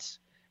nuts.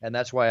 And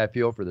that's why I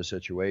feel for the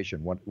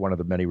situation, one of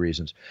the many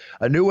reasons.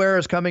 A new era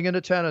is coming into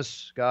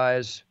tennis,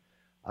 guys.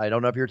 I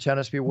don't know if you're a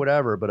tennis view,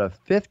 whatever, but a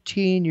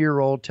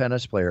 15-year-old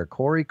tennis player,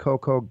 Corey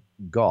Coco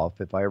Gauff,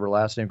 if I ever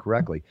last name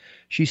correctly,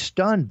 she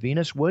stunned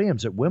Venus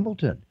Williams at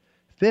Wimbledon.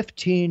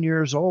 15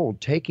 years old,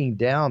 taking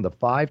down the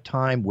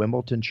 5-time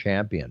Wimbledon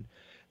champion.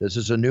 This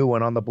is a new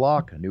one on the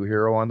block, a new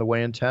hero on the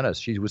way in tennis.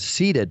 She was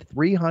seeded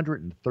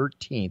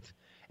 313th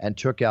and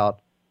took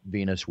out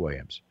Venus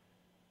Williams.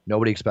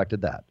 Nobody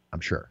expected that, I'm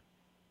sure.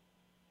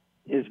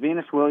 Is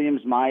Venus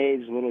Williams my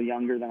age, a little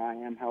younger than I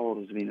am? How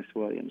old is Venus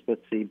Williams?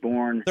 Let's see,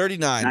 born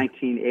 39.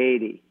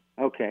 1980.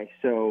 Okay,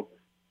 so,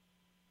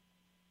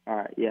 all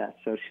right, yeah,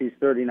 so she's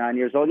 39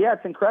 years old. Yeah,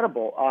 it's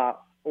incredible.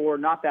 Or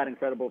not that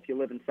incredible if you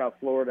live in South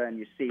Florida and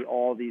you see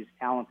all these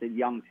talented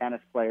young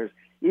tennis players.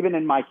 Even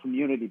in my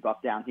community,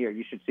 Buff, down here,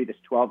 you should see this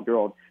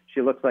 12-year-old.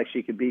 She looks like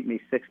she could beat me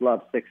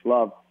 6-love,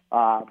 6-love.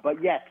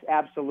 But yes,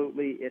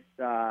 absolutely, it's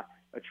a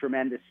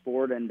tremendous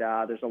sport, and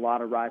there's a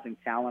lot of rising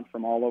talent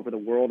from all over the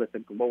world. It's a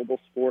global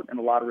sport in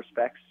a lot of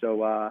respects.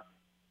 So,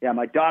 yeah,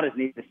 my daughters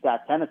need to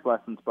start tennis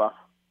lessons, Buff.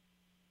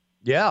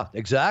 Yeah,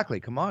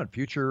 exactly. Come on,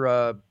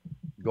 future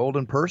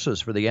golden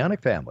purses for the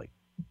Anik family.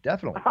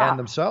 Definitely, and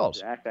themselves.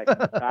 Exactly.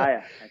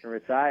 I can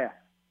retire.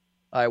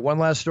 All right, one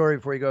last story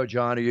before you go,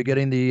 John. Are you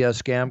getting the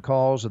scam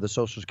calls of the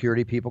Social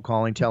Security people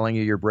calling, telling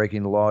you you're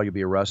breaking the law, you'll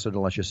be arrested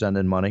unless you send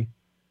in money?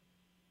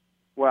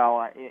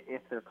 Well,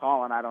 if they're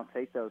calling, I don't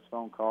take those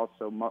phone calls.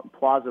 So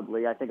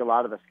plausibly, I think a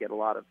lot of us get a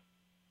lot of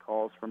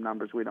calls from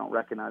numbers we don't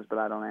recognize, but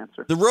I don't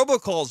answer. The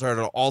robocalls are at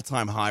an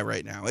all-time high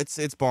right now. It's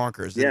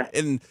bonkers. Yeah.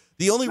 And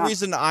the only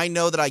reason I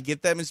know that I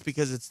get them is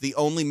because it's the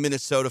only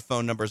Minnesota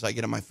phone numbers I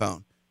get on my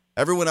phone.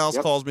 Everyone else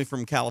calls me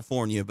from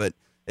California, but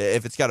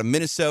if it's got a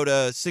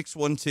Minnesota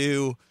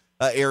 612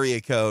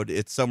 area code,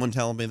 it's someone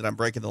telling me that I'm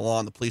breaking the law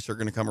and the police are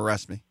going to come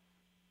arrest me.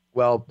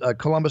 Well,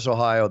 Columbus,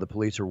 Ohio, the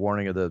police are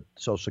warning of the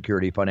Social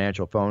Security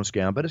financial phone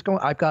scam, but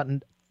I've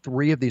gotten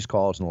 3 of these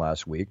calls in the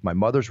last week. My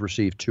mother's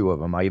received 2 of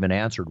them. I even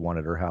answered one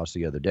at her house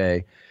the other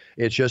day.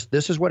 It's just,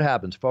 this is what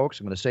happens, folks.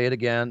 I'm going to say it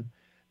again.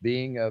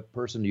 Being a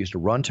person who used to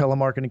run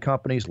telemarketing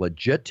companies,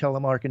 legit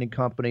telemarketing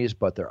companies,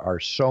 but there are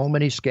so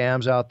many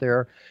scams out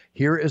there.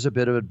 Here is a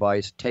bit of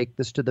advice. Take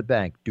this to the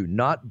bank. Do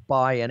not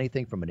buy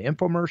anything from an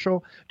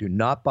infomercial. Do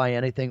not buy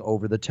anything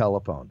over the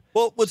telephone.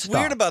 Well, what's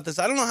weird about this,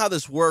 I don't know how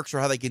this works or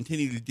how they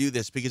continue to do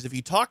this, because if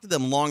you talk to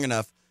them long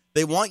enough,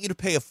 they want you to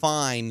pay a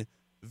fine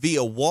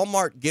via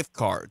Walmart gift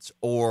cards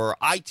or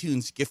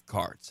iTunes gift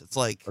cards. It's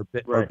like... Or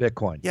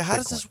Bitcoin. Yeah, how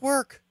does this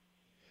work?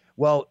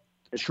 Well,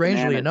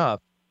 strangely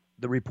enough,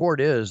 the report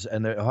is,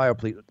 and the Ohio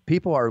police,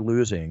 people are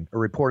losing, or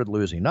reported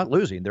losing. Not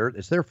losing,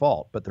 it's their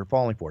fault, but they're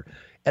falling for it.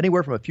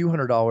 Anywhere from a few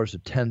 $100s to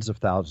tens of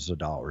thousands of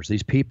dollars.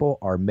 These people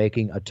are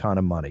making a ton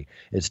of money.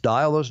 It's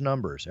dial those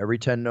numbers. Every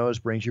 10 no's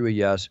brings you a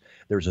yes.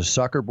 There's a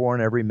sucker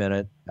born every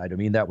minute. I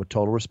mean that with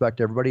total respect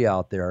to everybody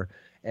out there.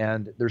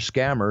 And there's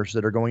scammers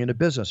that are going into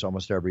business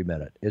almost every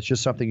minute. It's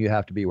just something you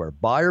have to be aware.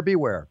 Buyer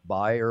beware.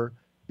 Buyer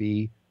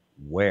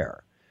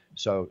beware.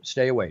 So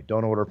stay away.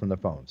 Don't order from the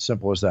phone.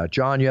 Simple as that.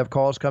 John, you have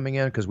calls coming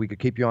in because we could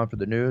keep you on for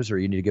the news, or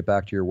you need to get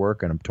back to your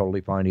work, and I'm totally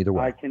fine either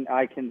way.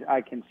 I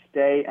can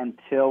stay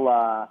until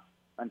a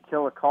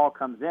call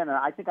comes in, and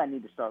I think I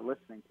need to start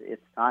listening to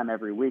It's Time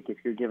every week if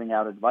you're giving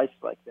out advice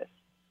like this.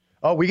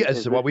 Oh, this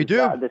is what we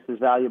do. This is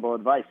valuable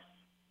advice.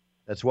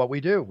 That's what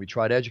we do. We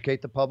try to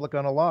educate the public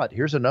on a lot.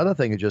 Here's another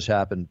thing that just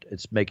happened.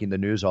 It's making the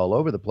news all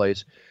over the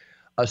place.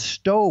 A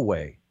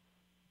stowaway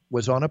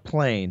was on a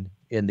plane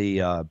in the,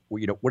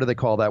 what do they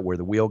call that, where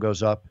the wheel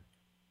goes up?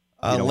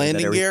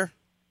 Landing gear?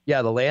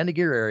 Yeah, the landing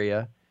gear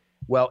area.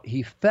 Well,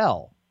 he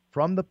fell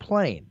from the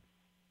plane.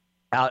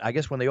 I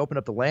guess when they opened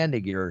up the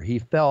landing gear, he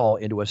fell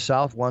into a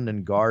South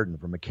London garden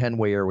from a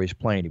Kenway Airways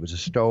plane. He was a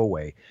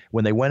stowaway.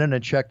 When they went in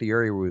and checked the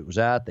area where he was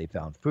at, they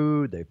found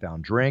food, they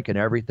found drink and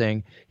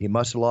everything. He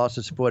must have lost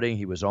his footing.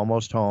 He was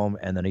almost home,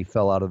 and then he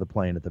fell out of the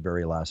plane at the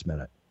very last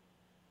minute.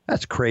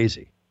 That's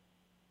crazy.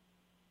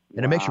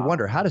 And It makes you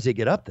wonder, how does he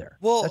get up there?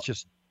 Well, that's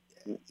just...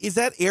 Is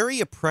that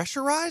area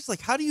pressurized?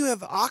 Like, how do you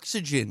have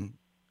oxygen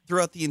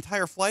throughout the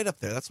entire flight up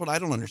there? That's what I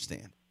don't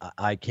understand.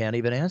 I can't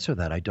even answer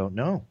that. I don't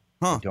know.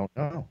 Huh. I don't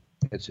know.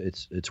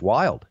 It's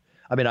wild.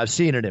 I mean, I've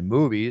seen it in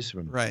movies,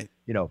 from,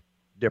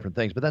 different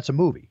things, but that's a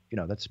movie.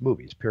 That's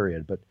movies,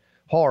 period. But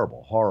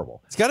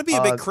horrible. It's got to be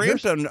a bit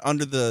cramped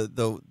under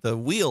the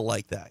wheel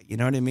like that. You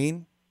know what I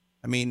mean?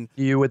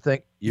 You would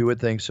think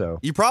so.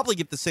 You probably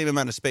get the same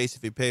amount of space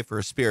if you pay for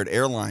a Spirit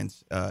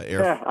Airlines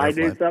air I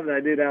knew flight. something. I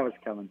knew that was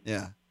coming.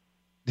 Yeah.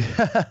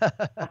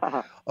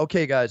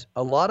 Okay, guys,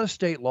 a lot of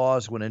state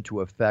laws went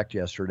into effect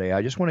yesterday.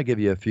 I just want to give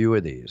you a few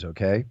of these,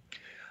 okay?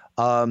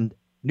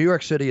 New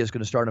York City is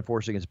going to start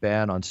enforcing its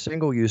ban on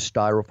single-use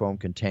styrofoam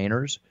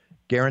containers.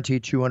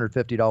 Guaranteed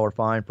 $250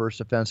 fine,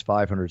 first offense,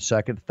 $500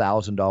 second,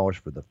 $1,000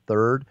 for the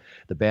third.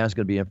 The ban is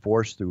going to be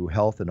enforced through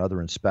health and other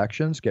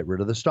inspections. Get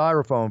rid of the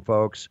styrofoam,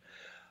 folks.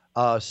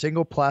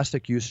 Single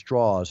plastic use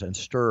straws and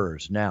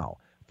stirrers now.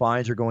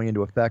 Fines are going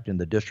into effect in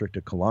the District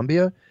of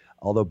Columbia.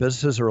 Although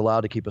businesses are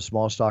allowed to keep a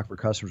small stock for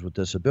customers with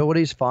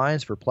disabilities,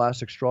 fines for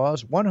plastic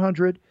straws,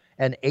 $100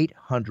 and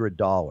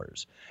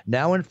 $800.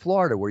 Now in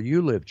Florida, where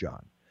you live,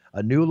 John,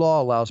 A new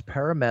law allows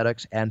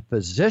paramedics and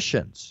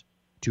physicians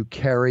to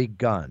carry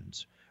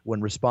guns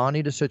when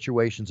responding to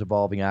situations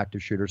involving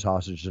active shooters,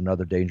 hostages, and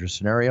other dangerous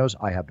scenarios.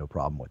 I have no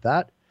problem with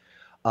that.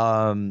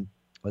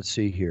 Let's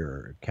see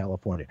here.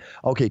 California.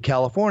 Okay,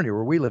 California,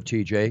 where we live,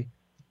 TJ.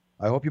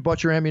 I hope you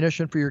bought your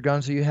ammunition for your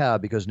guns that you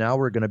have, because now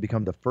we're going to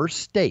become the first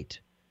state,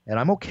 and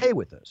I'm okay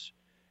with this,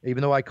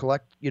 even though I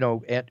collect,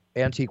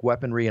 antique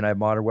weaponry and I have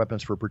modern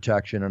weapons for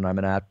protection, and I'm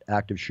an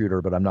active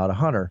shooter, but I'm not a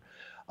hunter.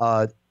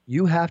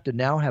 You have to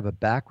now have a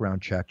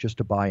background check just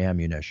to buy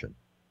ammunition.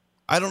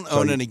 I don't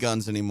own any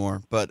guns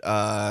anymore, but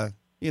I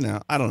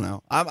don't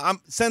know. I'm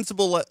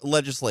sensible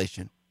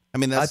legislation. I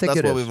mean, that's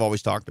what we've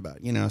always talked about,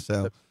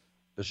 so.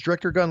 The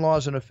stricter gun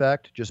laws in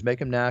effect, just make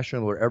them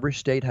national, where every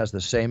state has the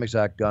same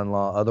exact gun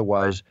law.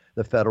 Otherwise,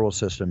 the federal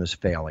system is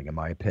failing, in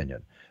my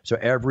opinion. So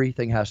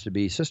everything has to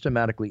be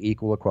systematically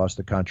equal across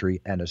the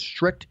country, and as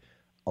strict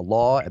a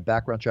law and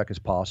background check as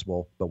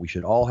possible, but we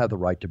should all have the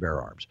right to bear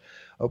arms.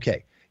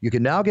 Okay, you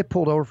can now get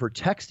pulled over for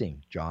texting,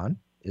 John.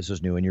 This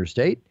is new in your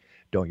state.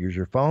 Don't use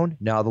your phone.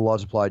 Now the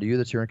laws apply to you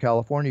that's here in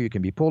California. You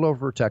can be pulled over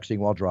for texting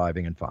while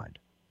driving and fined.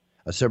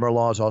 A similar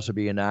law is also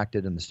being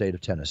enacted in the state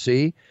of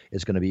Tennessee.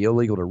 It's going to be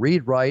illegal to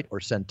read, write, or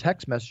send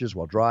text messages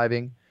while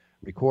driving,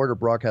 record or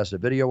broadcast a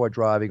video while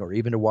driving, or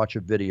even to watch a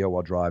video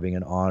while driving,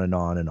 and on and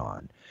on and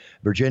on.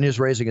 Virginia is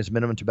raising its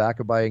minimum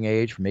tobacco buying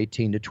age from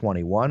 18 to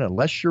 21,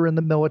 unless you're in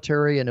the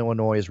military, and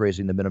Illinois is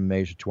raising the minimum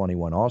age to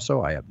 21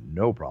 also. I have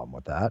no problem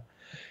with that.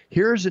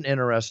 Here's an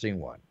interesting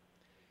one.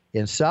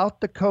 In South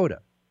Dakota,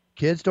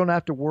 kids don't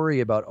have to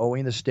worry about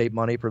owing the state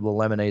money for the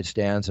lemonade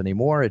stands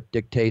anymore. It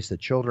dictates that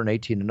children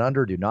 18 and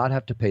under do not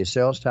have to pay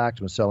sales tax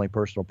when selling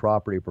personal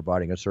property or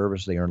providing a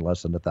service they earn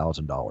less than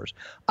 $1,000.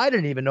 I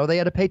didn't even know they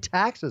had to pay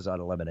taxes on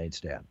a lemonade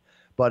stand,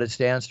 but it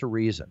stands to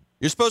reason.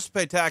 You're supposed to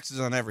pay taxes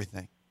on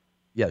everything.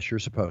 Yes, you're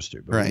supposed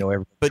to, but right.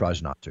 Everybody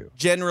tries not to.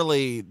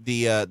 Generally,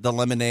 the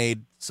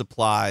lemonade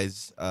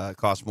supplies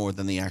cost more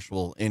than the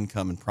actual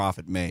income and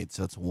profit made,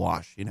 so it's a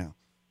wash,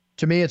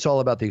 To me, it's all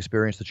about the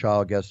experience the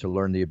child gets to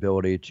learn the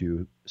ability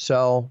to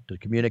sell, to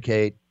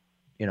communicate,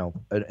 and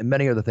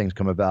many other things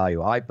come of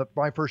value.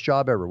 My first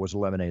job ever was a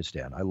lemonade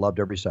stand. I loved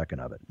every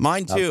second of it.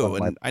 Mine too,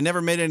 and I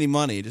never made any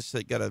money. Just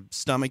got a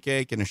stomach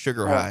ache and a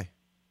sugar high.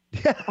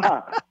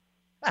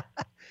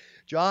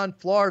 John,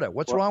 Florida,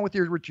 what's wrong with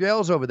your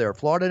jails over there?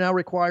 Florida now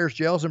requires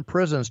jails and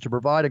prisons to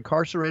provide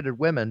incarcerated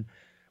women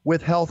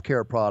with health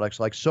care products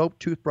like soap,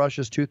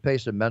 toothbrushes,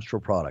 toothpaste, and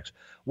menstrual products.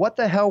 What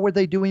the hell were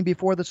they doing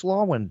before this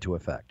law went into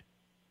effect?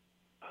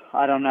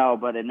 I don't know,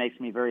 but it makes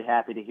me very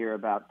happy to hear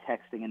about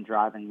texting and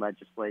driving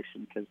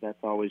legislation, because that's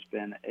always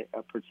been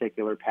a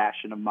particular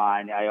passion of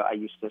mine. I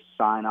used to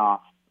sign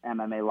off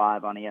MMA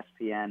Live on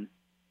ESPN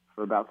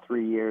for about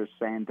 3 years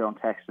saying don't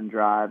text and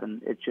drive.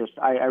 And it just,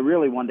 I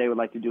really one day would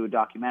like to do a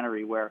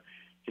documentary where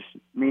just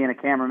me and a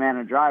cameraman and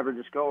a driver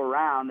just go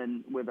around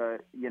and with a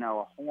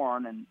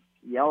horn and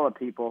yell at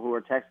people who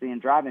are texting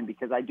and driving,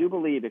 because I do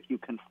believe if you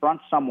confront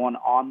someone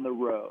on the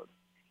road,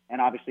 and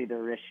obviously there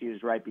are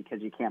issues, right,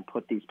 because you can't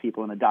put these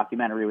people in a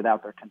documentary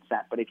without their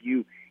consent. But if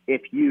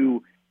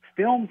you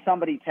film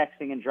somebody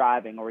texting and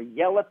driving or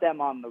yell at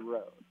them on the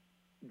road,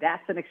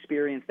 that's an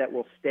experience that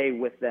will stay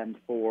with them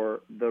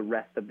for the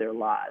rest of their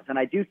lives. And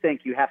I do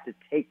think you have to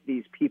take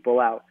these people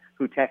out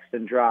who text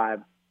and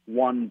drive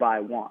one by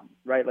one,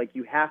 right? Like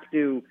you have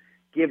to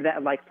give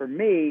that, like for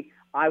me,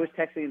 I was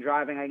texting and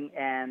driving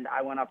and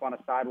I went up on a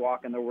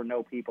sidewalk and there were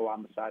no people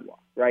on the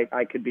sidewalk, right?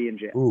 I could be in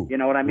jail. Ooh, you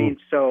know what I mean?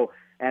 So,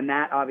 and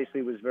that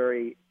obviously was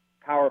very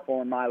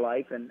powerful in my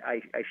life, and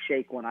I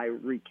shake when I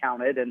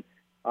recount it. And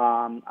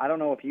I don't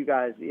know if you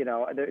guys,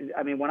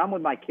 when I'm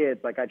with my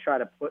kids, like I try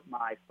to put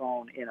my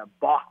phone in a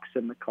box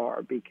in the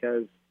car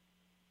because,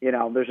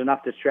 there's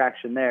enough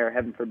distraction there.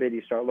 Heaven forbid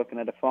you start looking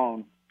at a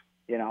phone,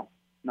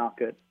 not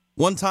good.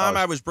 One time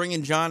I was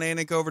bringing John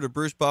Anik over to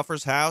Bruce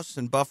Buffer's house,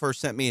 and Buffer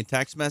sent me a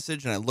text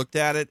message, and I looked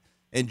at it,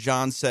 and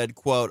John said,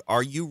 quote,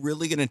 "Are you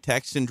really going to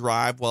text and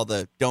drive while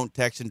the don't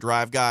text and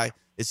drive guy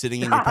is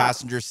sitting in your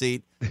passenger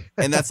seat?"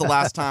 And that's the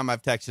last time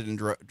I've texted and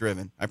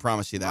driven. I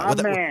promise you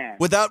that.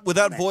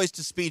 Without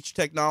voice-to-speech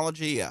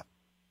technology, yeah.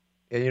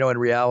 And, in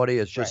reality,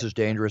 it's just as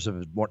dangerous, if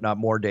not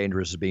more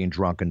dangerous, as being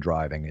drunk and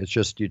driving. It's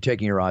just you're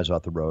taking your eyes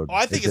off the road. Oh,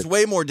 I think it's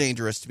way more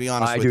dangerous, to be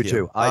honest with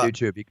you. I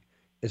do too.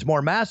 It's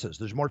more masses.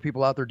 There's more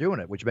people out there doing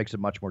it, which makes it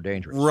much more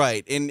dangerous.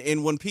 Right.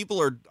 And when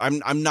people are,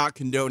 I'm not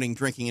condoning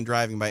drinking and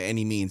driving by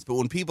any means, but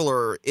when people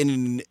are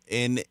in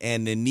an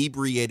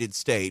inebriated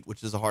state,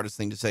 which is the hardest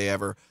thing to say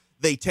ever,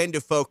 they tend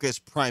to focus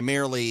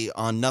primarily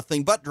on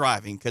nothing but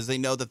driving because they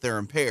know that they're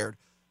impaired.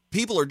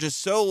 People are just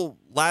so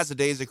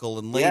lackadaisical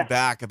and laid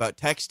back about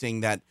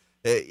texting that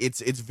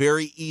it's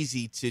very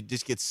easy to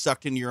just get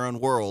sucked into your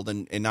own world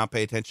and not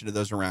pay attention to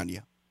those around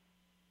you.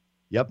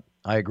 Yep.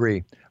 I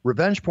agree.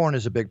 Revenge porn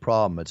is a big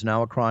problem. It's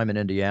now a crime in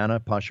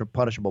Indiana,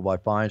 punishable by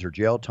fines or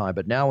jail time.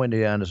 But now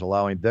Indiana is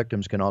allowing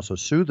victims can also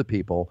sue the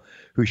people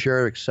who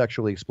share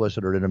sexually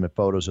explicit or intimate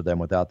photos of them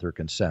without their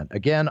consent.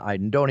 Again, I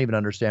don't even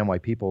understand why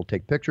people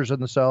take pictures of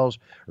themselves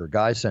or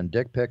guys send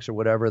dick pics or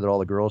whatever that all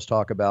the girls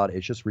talk about.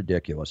 It's just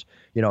ridiculous.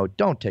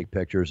 Don't take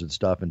pictures and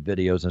stuff and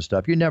videos and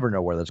stuff. You never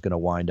know where that's going to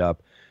wind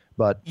up.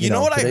 But you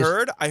know what I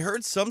heard? I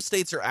heard some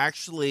states are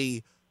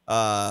actually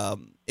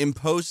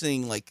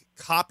imposing like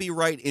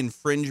copyright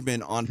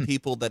infringement on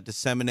people that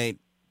disseminate,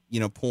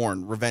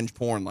 porn, revenge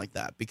porn like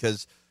that,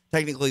 because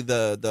technically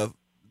the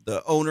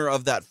owner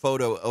of that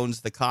photo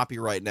owns the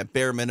copyright, and at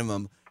bare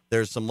minimum,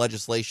 there's some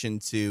legislation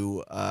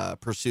to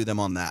pursue them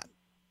on that.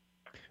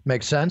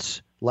 Makes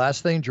sense.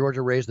 Last thing,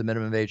 Georgia raised the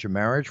minimum age of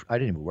marriage. I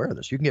didn't even aware of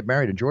this. You can get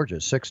married in Georgia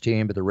at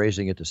 16, but they're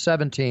raising it to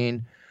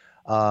 17,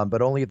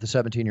 but only if the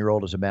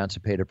 17-year-old is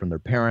emancipated from their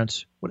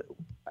parents.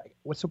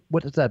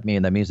 What does that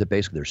mean? That means that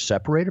basically they're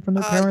separated from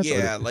their parents?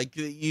 Yeah, like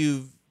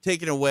you've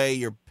taken away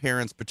your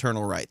parents'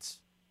 paternal rights.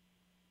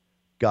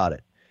 Got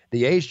it.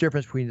 The age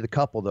difference between the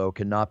couple, though,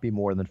 cannot be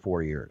more than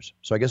 4 years.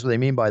 So I guess what they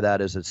mean by that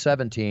is at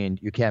 17,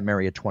 you can't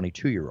marry a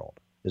 22-year-old.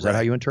 Is that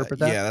how you interpret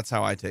that? Yeah, that's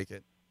how I take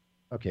it.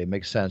 Okay,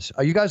 makes sense.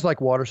 You guys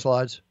like water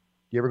slides?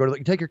 Do you ever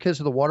you take your kids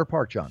to the water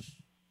park, John?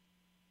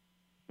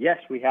 Yes,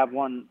 we have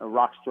one a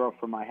rock's throw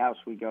from my house.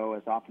 We go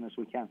as often as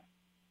we can.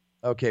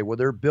 Okay, well,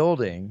 they're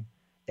building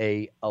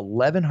a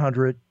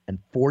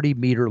 1,140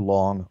 meter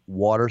long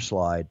water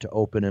slide to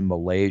open in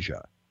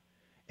Malaysia.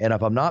 And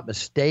if I'm not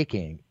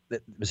mistaken,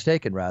 this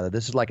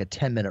is like a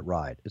 10-minute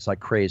ride. It's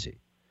like crazy.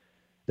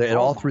 They're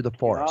all through the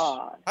forest.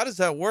 God. How does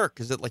that work?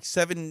 Is it like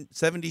 70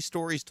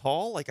 stories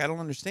tall? Like, I don't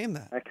understand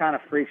that. That kind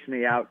of freaks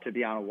me out to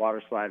be on a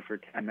water slide for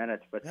 10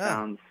 minutes, but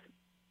sounds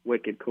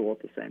wicked cool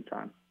at the same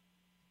time.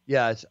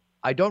 Yeah,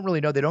 I don't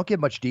really know. They don't give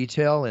much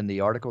detail in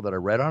the article that I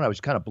read on. I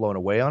was kind of blown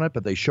away on it,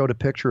 but they showed a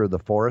picture of the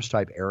forest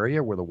type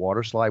area where the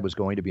water slide was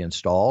going to be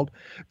installed,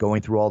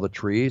 going through all the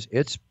trees.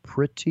 It's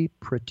pretty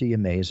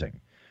amazing.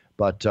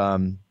 But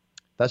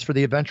that's for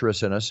the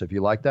adventurous in us. If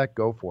you like that,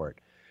 go for it.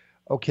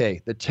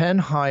 Okay, the 10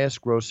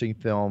 highest grossing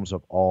films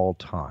of all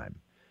time.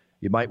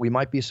 We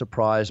might be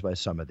surprised by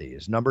some of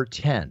these. Number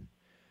 10,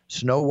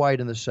 Snow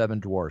White and the Seven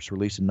Dwarfs,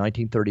 released in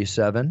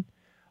 1937.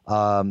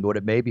 What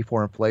it made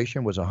before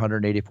inflation was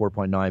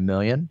 $184.9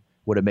 million.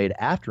 What it made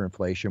after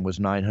inflation was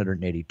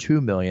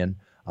 $982 million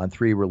on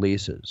 3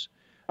 releases.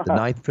 The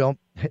ninth film,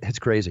 it's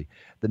crazy.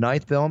 The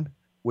ninth film,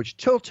 which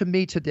till to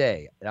me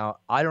today, now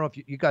I don't know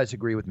if you guys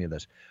agree with me on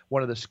this,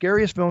 one of the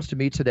scariest films to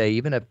me today,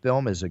 even if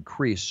film has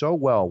increased so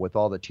well with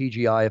all the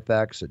CGI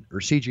effects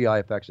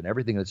and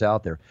everything that's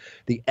out there,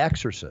 The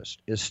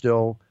Exorcist is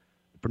still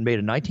made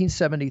in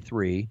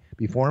 1973,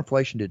 before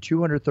inflation did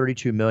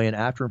 $232 million,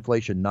 after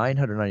inflation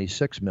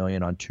 $996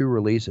 million on 2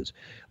 releases.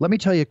 Let me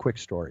tell you a quick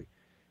story.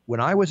 When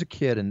I was a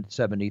kid in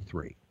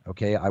 73,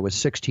 okay, I was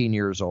 16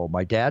 years old.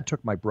 My dad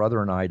took my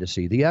brother and I to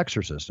see The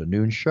Exorcist, a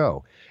noon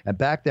show. And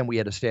back then we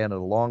had to stand in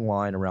a long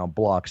line around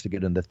blocks to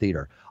get in the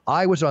theater.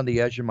 I was on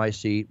the edge of my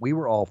seat. We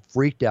were all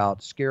freaked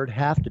out, scared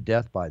half to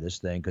death by this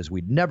thing because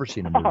we'd never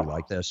seen a movie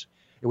like this.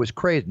 It was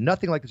crazy.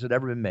 Nothing like this had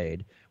ever been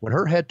made. When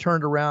her head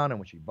turned around and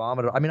when she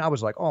vomited, I mean, I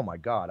was like, oh my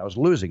God, I was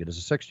losing it as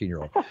a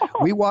 16-year-old.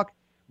 We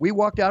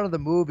walked out of the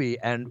movie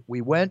and we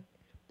went,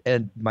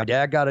 and my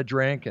dad got a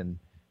drink, and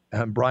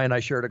Brian and I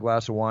shared a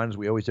glass of wine, as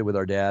we always did with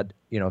our dad,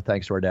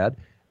 thanks to our dad.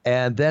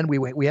 And then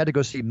we had to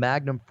go see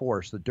Magnum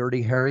Force, the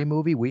Dirty Harry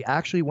movie. We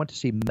actually went to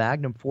see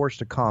Magnum Force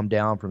to calm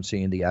down from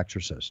seeing The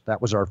Exorcist.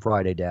 That was our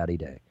Friday Daddy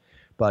Day.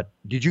 But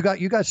you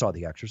guys saw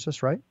The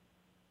Exorcist, right?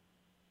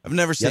 I've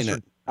never seen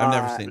it. I've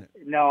never seen it.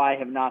 No, I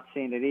have not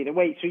seen it either.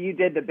 Wait, so you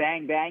did the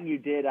Bang Bang? You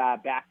did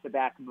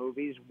back-to-back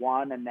movies,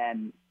 one and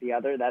then the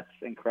other? That's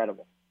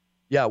incredible.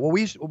 Yeah, well,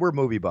 we're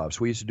movie buffs.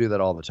 We used to do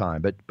that all the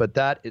time. But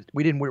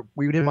we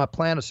didn't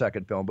plan a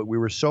second film, but we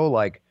were so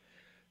like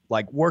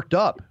worked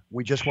up.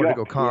 We just wanted to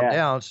go calm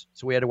down,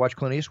 so we had to watch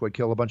Clint Eastwood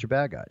kill a bunch of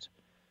bad guys.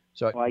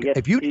 So well, I guess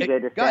if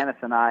TJ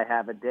DeSantis and I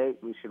have a date,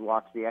 we should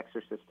watch The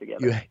Exorcist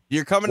together.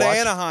 You're coming to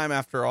Anaheim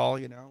after all,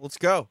 Let's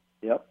go.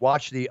 Yep.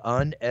 Watch the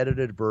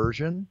unedited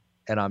version,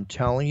 and I'm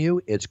telling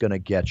you, it's going to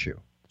get you.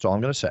 That's all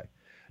I'm going to say.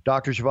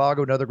 Dr.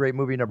 Zhivago, another great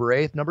movie, number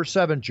 8. Number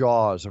 7,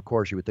 Jaws. Of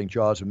course, you would think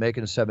Jaws would make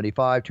it in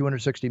 75,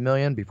 $260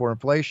 million before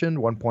inflation,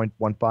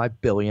 $1.15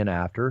 billion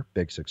after.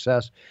 Big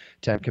success.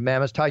 10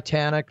 Commandments.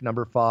 Titanic,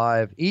 number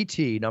 5.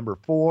 E.T., number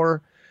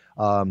 4.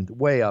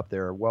 Way up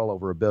there, well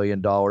over $1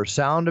 billion.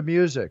 Sound of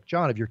Music.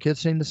 John, have your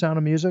kids seen The Sound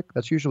of Music?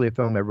 That's usually a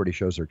film everybody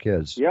shows their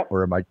kids. Yep.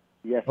 Or am I?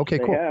 Yes, okay,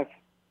 they cool. have.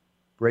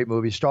 Great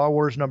movie. Star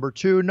Wars, number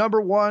 2. Number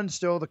 1,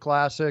 still the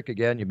classic.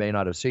 Again, you may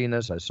not have seen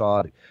this. I saw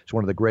it. It's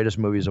one of the greatest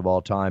movies of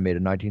all time, made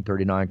in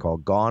 1939,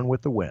 called Gone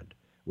with the Wind,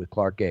 with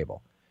Clark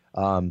Gable.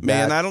 I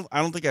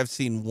don't think I've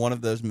seen one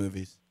of those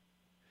movies.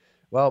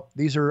 Well,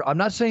 I'm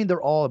not saying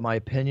they're all, in my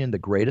opinion, the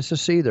greatest to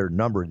see. A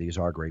number of these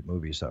are great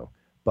movies, though.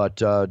 But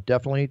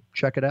definitely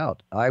check it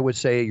out. I would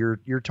say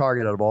your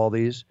target out of all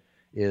these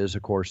is,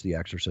 of course, The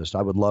Exorcist.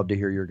 I would love to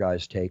hear your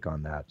guys' take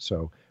on that.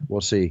 So we'll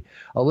see.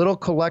 A little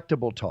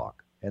collectible talk.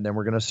 and then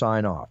we're going to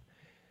sign off.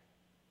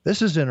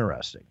 This is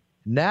interesting.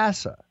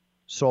 NASA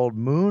sold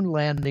moon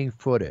landing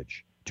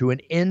footage to an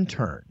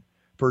intern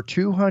for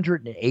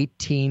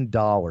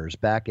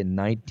 $218 back in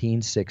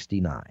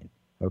 1969.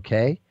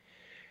 Okay?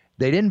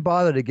 They didn't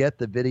bother to get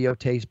the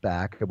videotapes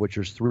back, of which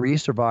there's 3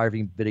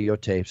 surviving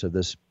videotapes of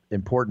this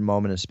important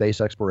moment in space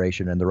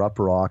exploration, and they're up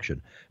for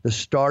auction. The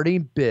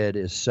starting bid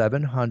is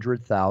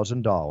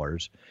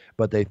 $700,000,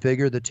 but they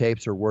figure the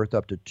tapes are worth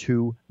up to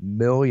 $2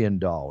 million.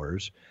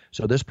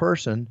 So this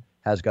person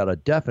has got a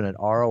definite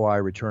ROI,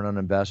 return on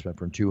investment,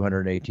 from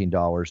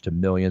 $218 to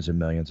millions and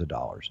millions of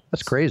dollars.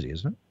 That's crazy,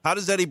 isn't it? How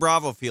does Eddie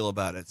Bravo feel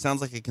about it?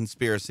 Sounds like a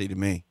conspiracy to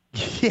me.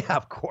 Yeah,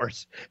 of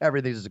course.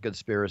 Everything is a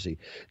conspiracy.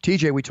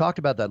 TJ, we talked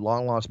about that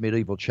long-lost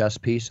medieval chess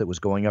piece that was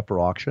going up for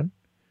auction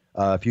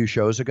a few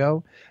shows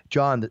ago.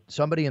 John,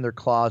 somebody in their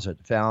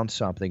closet found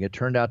something. It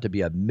turned out to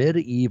be a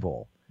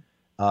medieval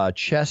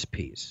chess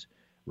piece,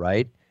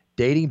 right?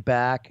 Dating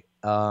back,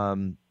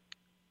 let's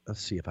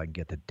see if I can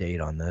get the date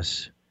on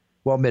this.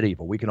 Well,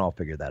 medieval. We can all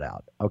figure that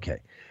out. Okay.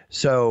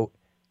 So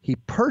he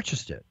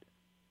purchased it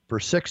for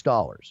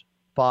 $6,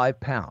 5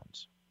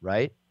 pounds,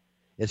 right?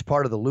 It's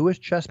part of the Lewis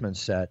Chessman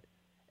set.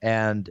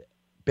 And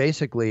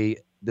basically,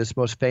 this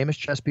most famous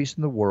chess piece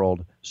in the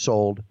world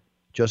sold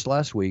just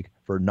last week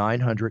for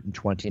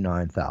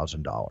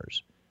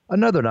 $929,000.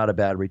 Another not a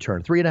bad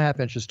return, 3.5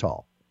 inches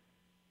tall.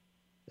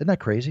 Isn't that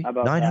crazy?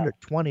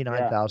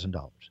 $929,000. Yeah.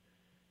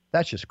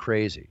 That's just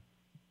crazy.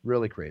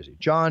 Really crazy.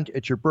 John,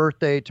 it's your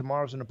birthday.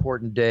 Tomorrow's an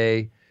important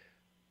day.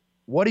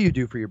 What do you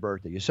do for your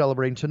birthday? You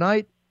celebrating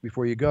tonight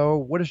before you go?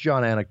 What does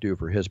John Anik do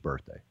for his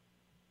birthday?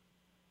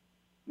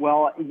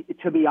 Well,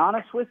 to be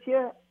honest with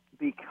you,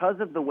 because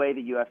of the way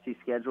the UFC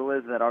schedule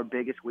is, that our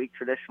biggest week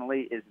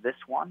traditionally is this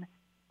one,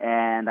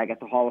 and I got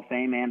the Hall of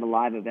Fame and a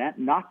live event.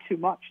 Not too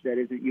much that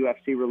isn't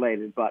UFC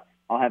related, but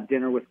I'll have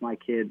dinner with my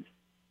kids,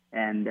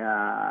 and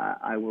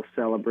I will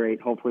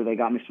celebrate. Hopefully they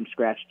got me some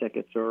scratch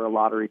tickets or a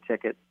lottery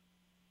ticket.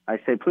 I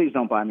say, please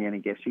don't buy me any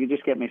gifts. You can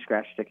just get me a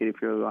scratch ticket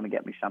if you really want to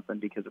get me something,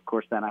 because, of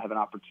course, then I have an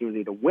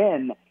opportunity to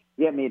win.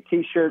 Get me a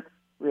T-shirt.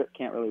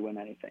 Can't really win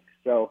anything.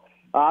 So,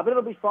 but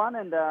it'll be fun,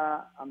 and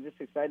I'm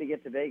just excited to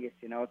get to Vegas.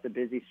 You know, it's a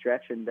busy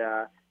stretch, and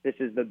this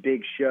is the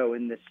big show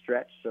in this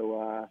stretch.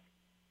 So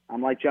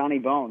I'm like Johnny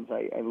Bones.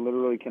 I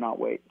literally cannot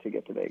wait to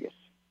get to Vegas.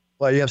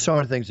 Well, you have so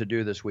many things to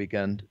do this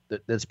weekend.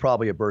 That's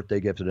probably a birthday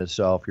gift in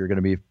itself. You're going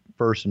to be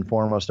first and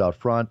foremost out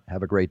front.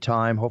 Have a great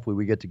time. Hopefully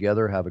we get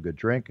together, have a good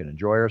drink, and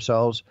enjoy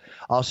ourselves.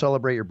 I'll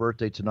celebrate your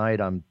birthday tonight.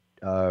 I'm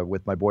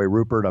with my boy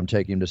Rupert. I'm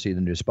taking him to see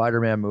the new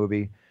Spider-Man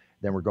movie.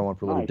 Then we're going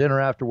for a little dinner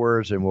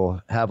afterwards, and we'll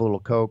have a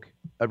little Coke.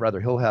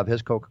 He'll have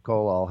his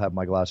Coca-Cola. I'll have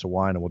my glass of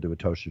wine, and we'll do a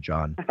toast to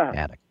John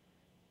Anik.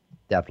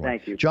 Definitely.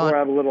 Thank you. John, pour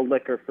out a little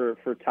liquor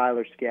for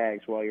Tyler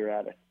Skaggs while you're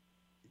at it.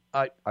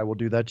 I will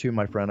do that too,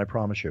 my friend. I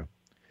promise you.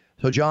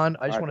 So, John,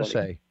 I just want to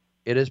say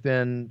it has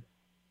been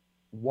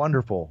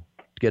wonderful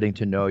getting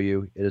to know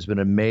you. It has been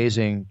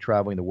amazing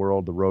traveling the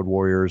world, the road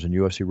warriors and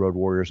UFC road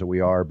warriors that we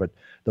are. But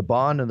the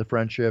bond and the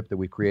friendship that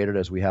we created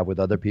as we have with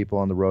other people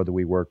on the road that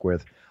we work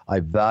with, I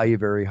value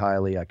very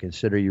highly. I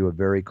consider you a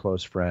very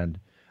close friend.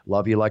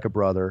 Love you like a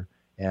brother.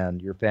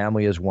 And your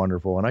family is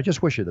wonderful. And I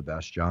just wish you the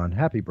best, John.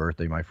 Happy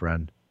birthday, my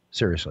friend.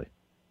 Seriously.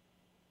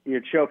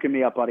 You're choking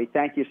me up, buddy.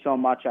 Thank you so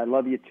much. I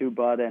love you too,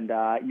 bud. And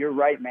you're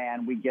right,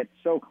 man. We get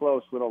so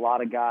close with a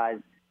lot of guys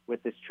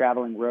with this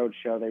traveling road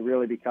show. They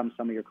really become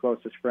some of your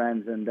closest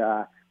friends, and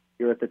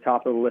you're at the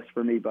top of the list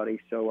for me, buddy.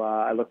 So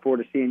I look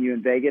forward to seeing you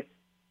in Vegas,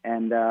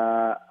 and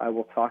I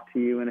will talk to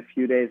you in a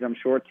few days, I'm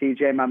sure.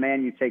 TJ, my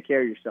man, you take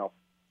care of yourself.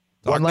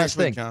 One last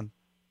thing, John.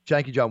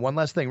 Thank you, John. One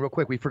last thing, real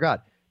quick. We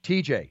forgot.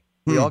 TJ,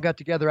 we all got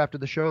together after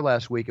the show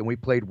last week, and we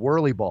played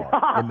whirly ball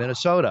in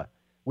Minnesota.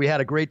 We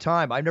had a great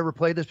time. I've never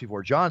played this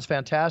before. John's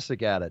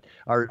fantastic at it.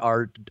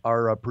 Our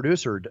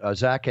producer,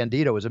 Zach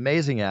Candido, is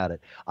amazing at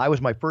it. I was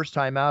my first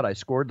time out. I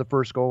scored the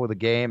first goal of the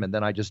game, and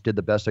then I just did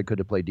the best I could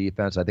to play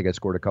defense. I think I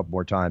scored a couple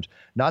more times.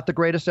 Not the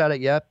greatest at it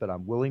yet, but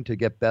I'm willing to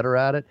get better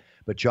at it.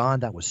 But,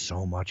 John, that was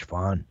so much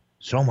fun.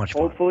 So much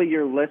fun. Hopefully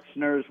your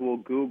listeners will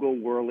Google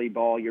whirly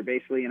ball. You're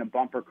basically in a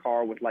bumper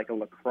car with like a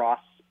lacrosse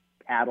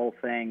paddle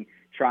thing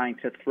trying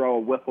to throw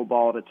a wiffle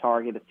ball at a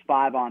target. It's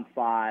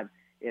 5-on-5.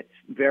 It's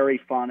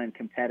very fun and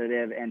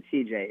competitive. And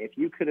TJ, if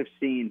you could have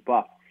seen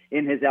Buff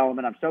in his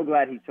element, I'm so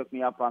glad he took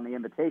me up on the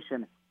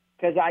invitation,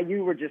 because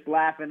you were just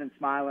laughing and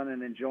smiling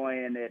and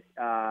enjoying it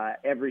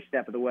every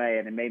step of the way,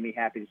 and it made me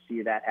happy to see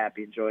you that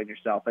happy, enjoying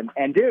yourself.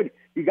 And dude,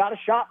 you got a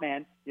shot,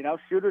 man. You know,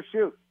 shoot or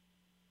shoot.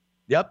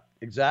 Yep,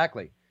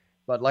 exactly.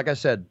 But like I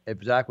said,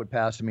 if Zach would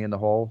pass me in the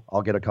hole,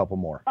 I'll get a couple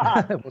more.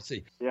 We'll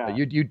see. Yeah.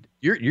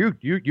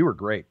 You were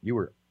great. You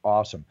were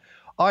awesome.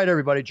 All right,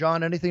 everybody.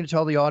 John, anything to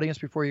tell the audience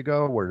before you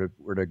go? Where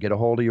to get a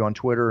hold of you on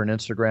Twitter and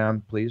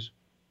Instagram, please?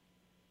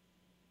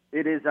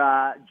 It is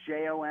JON_ANIK,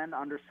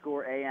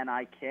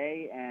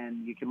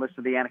 and you can listen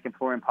to the Anik and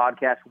Florian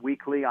podcast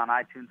weekly on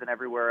iTunes and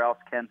everywhere else.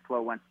 Ken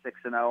Flo went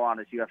 6-0 on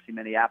his UFC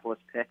Minneapolis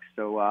picks,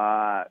 so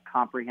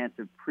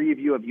comprehensive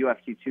preview of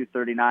UFC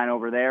 239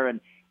 over there, and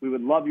we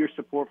would love your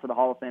support for the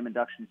Hall of Fame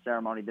induction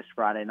ceremony this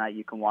Friday night.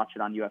 You can watch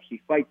it on UFC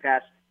Fight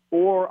Pass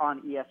or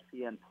on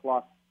ESPN+.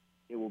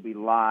 It will be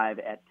live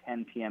at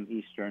 10 p.m.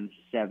 Eastern,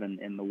 7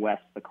 in the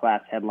West. The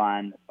class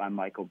headline by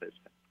Michael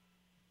Bisping.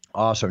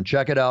 Awesome.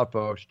 Check it out,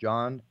 folks.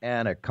 John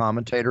Anik,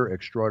 commentator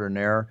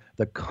extraordinaire,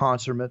 the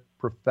consummate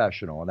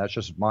professional. And that's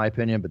just my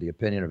opinion, but the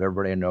opinion of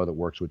everybody I know that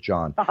works with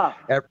John.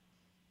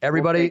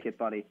 Everybody, we'll take it,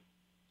 buddy.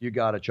 You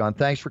got it, John.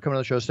 Thanks for coming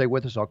on the show. Stay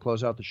with us. I'll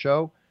close out the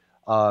show.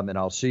 And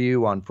I'll see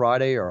you on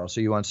Friday, or I'll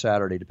see you on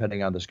Saturday,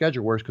 depending on the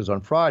schedule works, because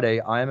on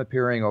Friday, I am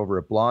appearing over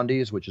at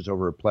Blondie's, which is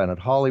over at Planet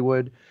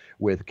Hollywood,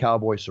 with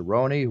Cowboy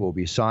Cerrone, who will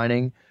be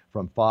signing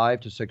from 5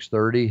 to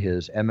 6:30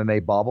 his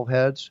MMA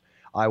bobbleheads.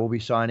 I will be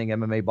signing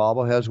MMA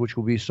bobbleheads, which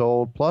will be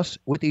sold. Plus,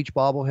 with each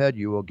bobblehead,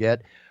 you will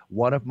get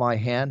one of my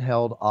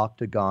handheld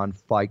Octagon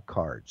fight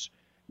cards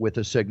with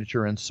a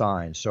signature and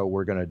sign. So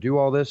we're going to do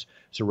all this.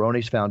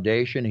 Cerrone's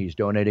Foundation, he's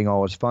donating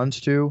all his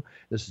funds to.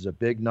 This is a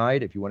big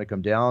night. If you want to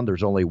come down,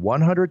 there's only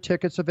 100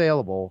 tickets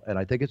available, and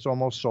I think it's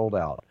almost sold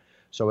out.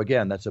 So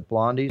again, that's at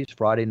Blondie's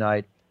Friday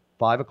night,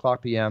 5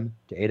 o'clock p.m.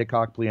 to 8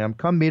 o'clock p.m.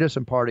 Come meet us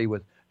and party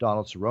with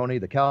Donald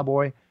Cerrone, the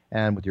Cowboy,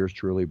 and with yours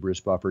truly,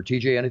 Bruce Buffer.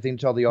 TJ, anything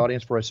to tell the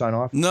audience before I sign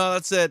off? No,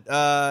 that's it.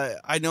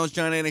 I know it's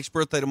John Anik's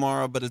birthday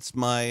tomorrow, but it's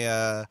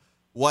my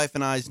wife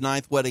and I's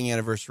 9th wedding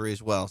anniversary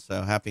as well.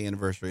 So happy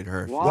anniversary to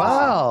her.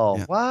 Wow.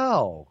 Yeah.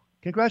 Wow.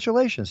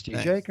 Congratulations,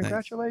 TJ. Thanks.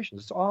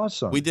 Congratulations. It's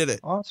awesome. We did it.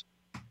 Awesome.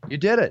 You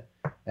did it.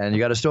 And you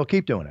got to still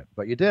keep doing it,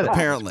 but you did it.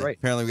 Apparently we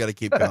got to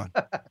keep going.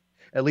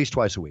 At least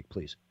twice a week,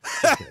 please.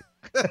 I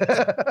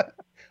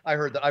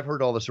heard that. I've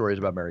heard all the stories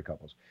about married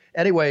couples.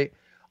 Anyway,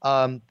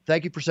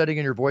 thank you for sending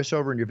in your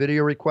voiceover and your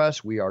video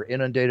requests. We are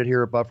inundated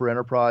here at Buffer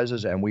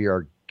Enterprises, and we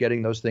are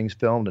getting those things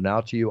filmed and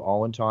out to you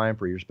all in time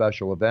for your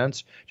special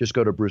events. Just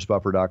go to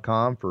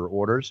brucebuffer.com for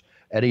orders.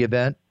 Any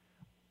event,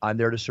 I'm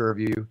there to serve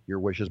you. Your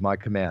wish is my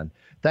command.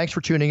 Thanks for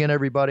tuning in,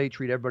 everybody.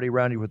 Treat everybody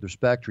around you with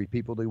respect. Treat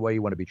people the way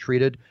you want to be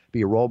treated.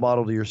 Be a role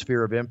model to your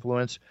sphere of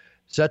influence.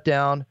 Set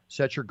down,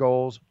 set your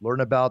goals, learn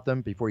about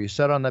them before you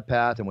set on that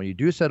path. And when you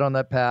do set on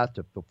that path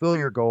to fulfill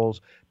your goals,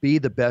 be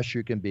the best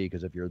you can be.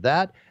 Because if you're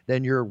that,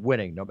 then you're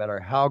winning, no matter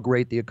how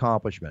great the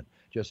accomplishment.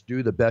 Just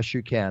do the best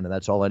you can, and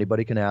that's all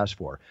anybody can ask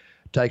for.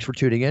 Thanks for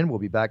tuning in. We'll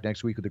be back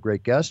next week with a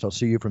great guest. I'll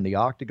see you from the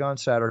Octagon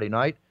Saturday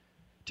night.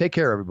 Take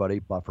care, everybody.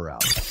 Buffer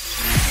out.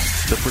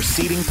 The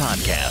preceding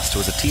podcast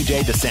was a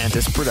TJ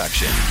DeSantis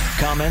production.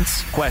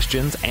 Comments,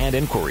 questions, and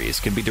inquiries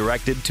can be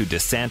directed to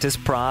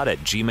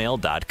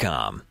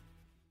DeSantisProd@gmail.com.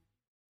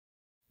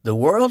 The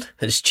world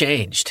has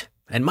changed,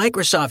 and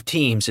Microsoft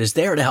Teams is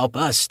there to help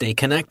us stay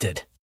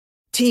connected.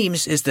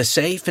 Teams is the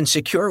safe and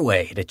secure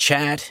way to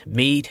chat,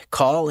 meet,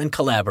 call, and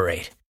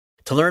collaborate.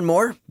 To learn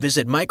more,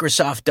 visit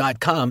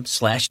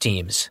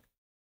Microsoft.com/Teams.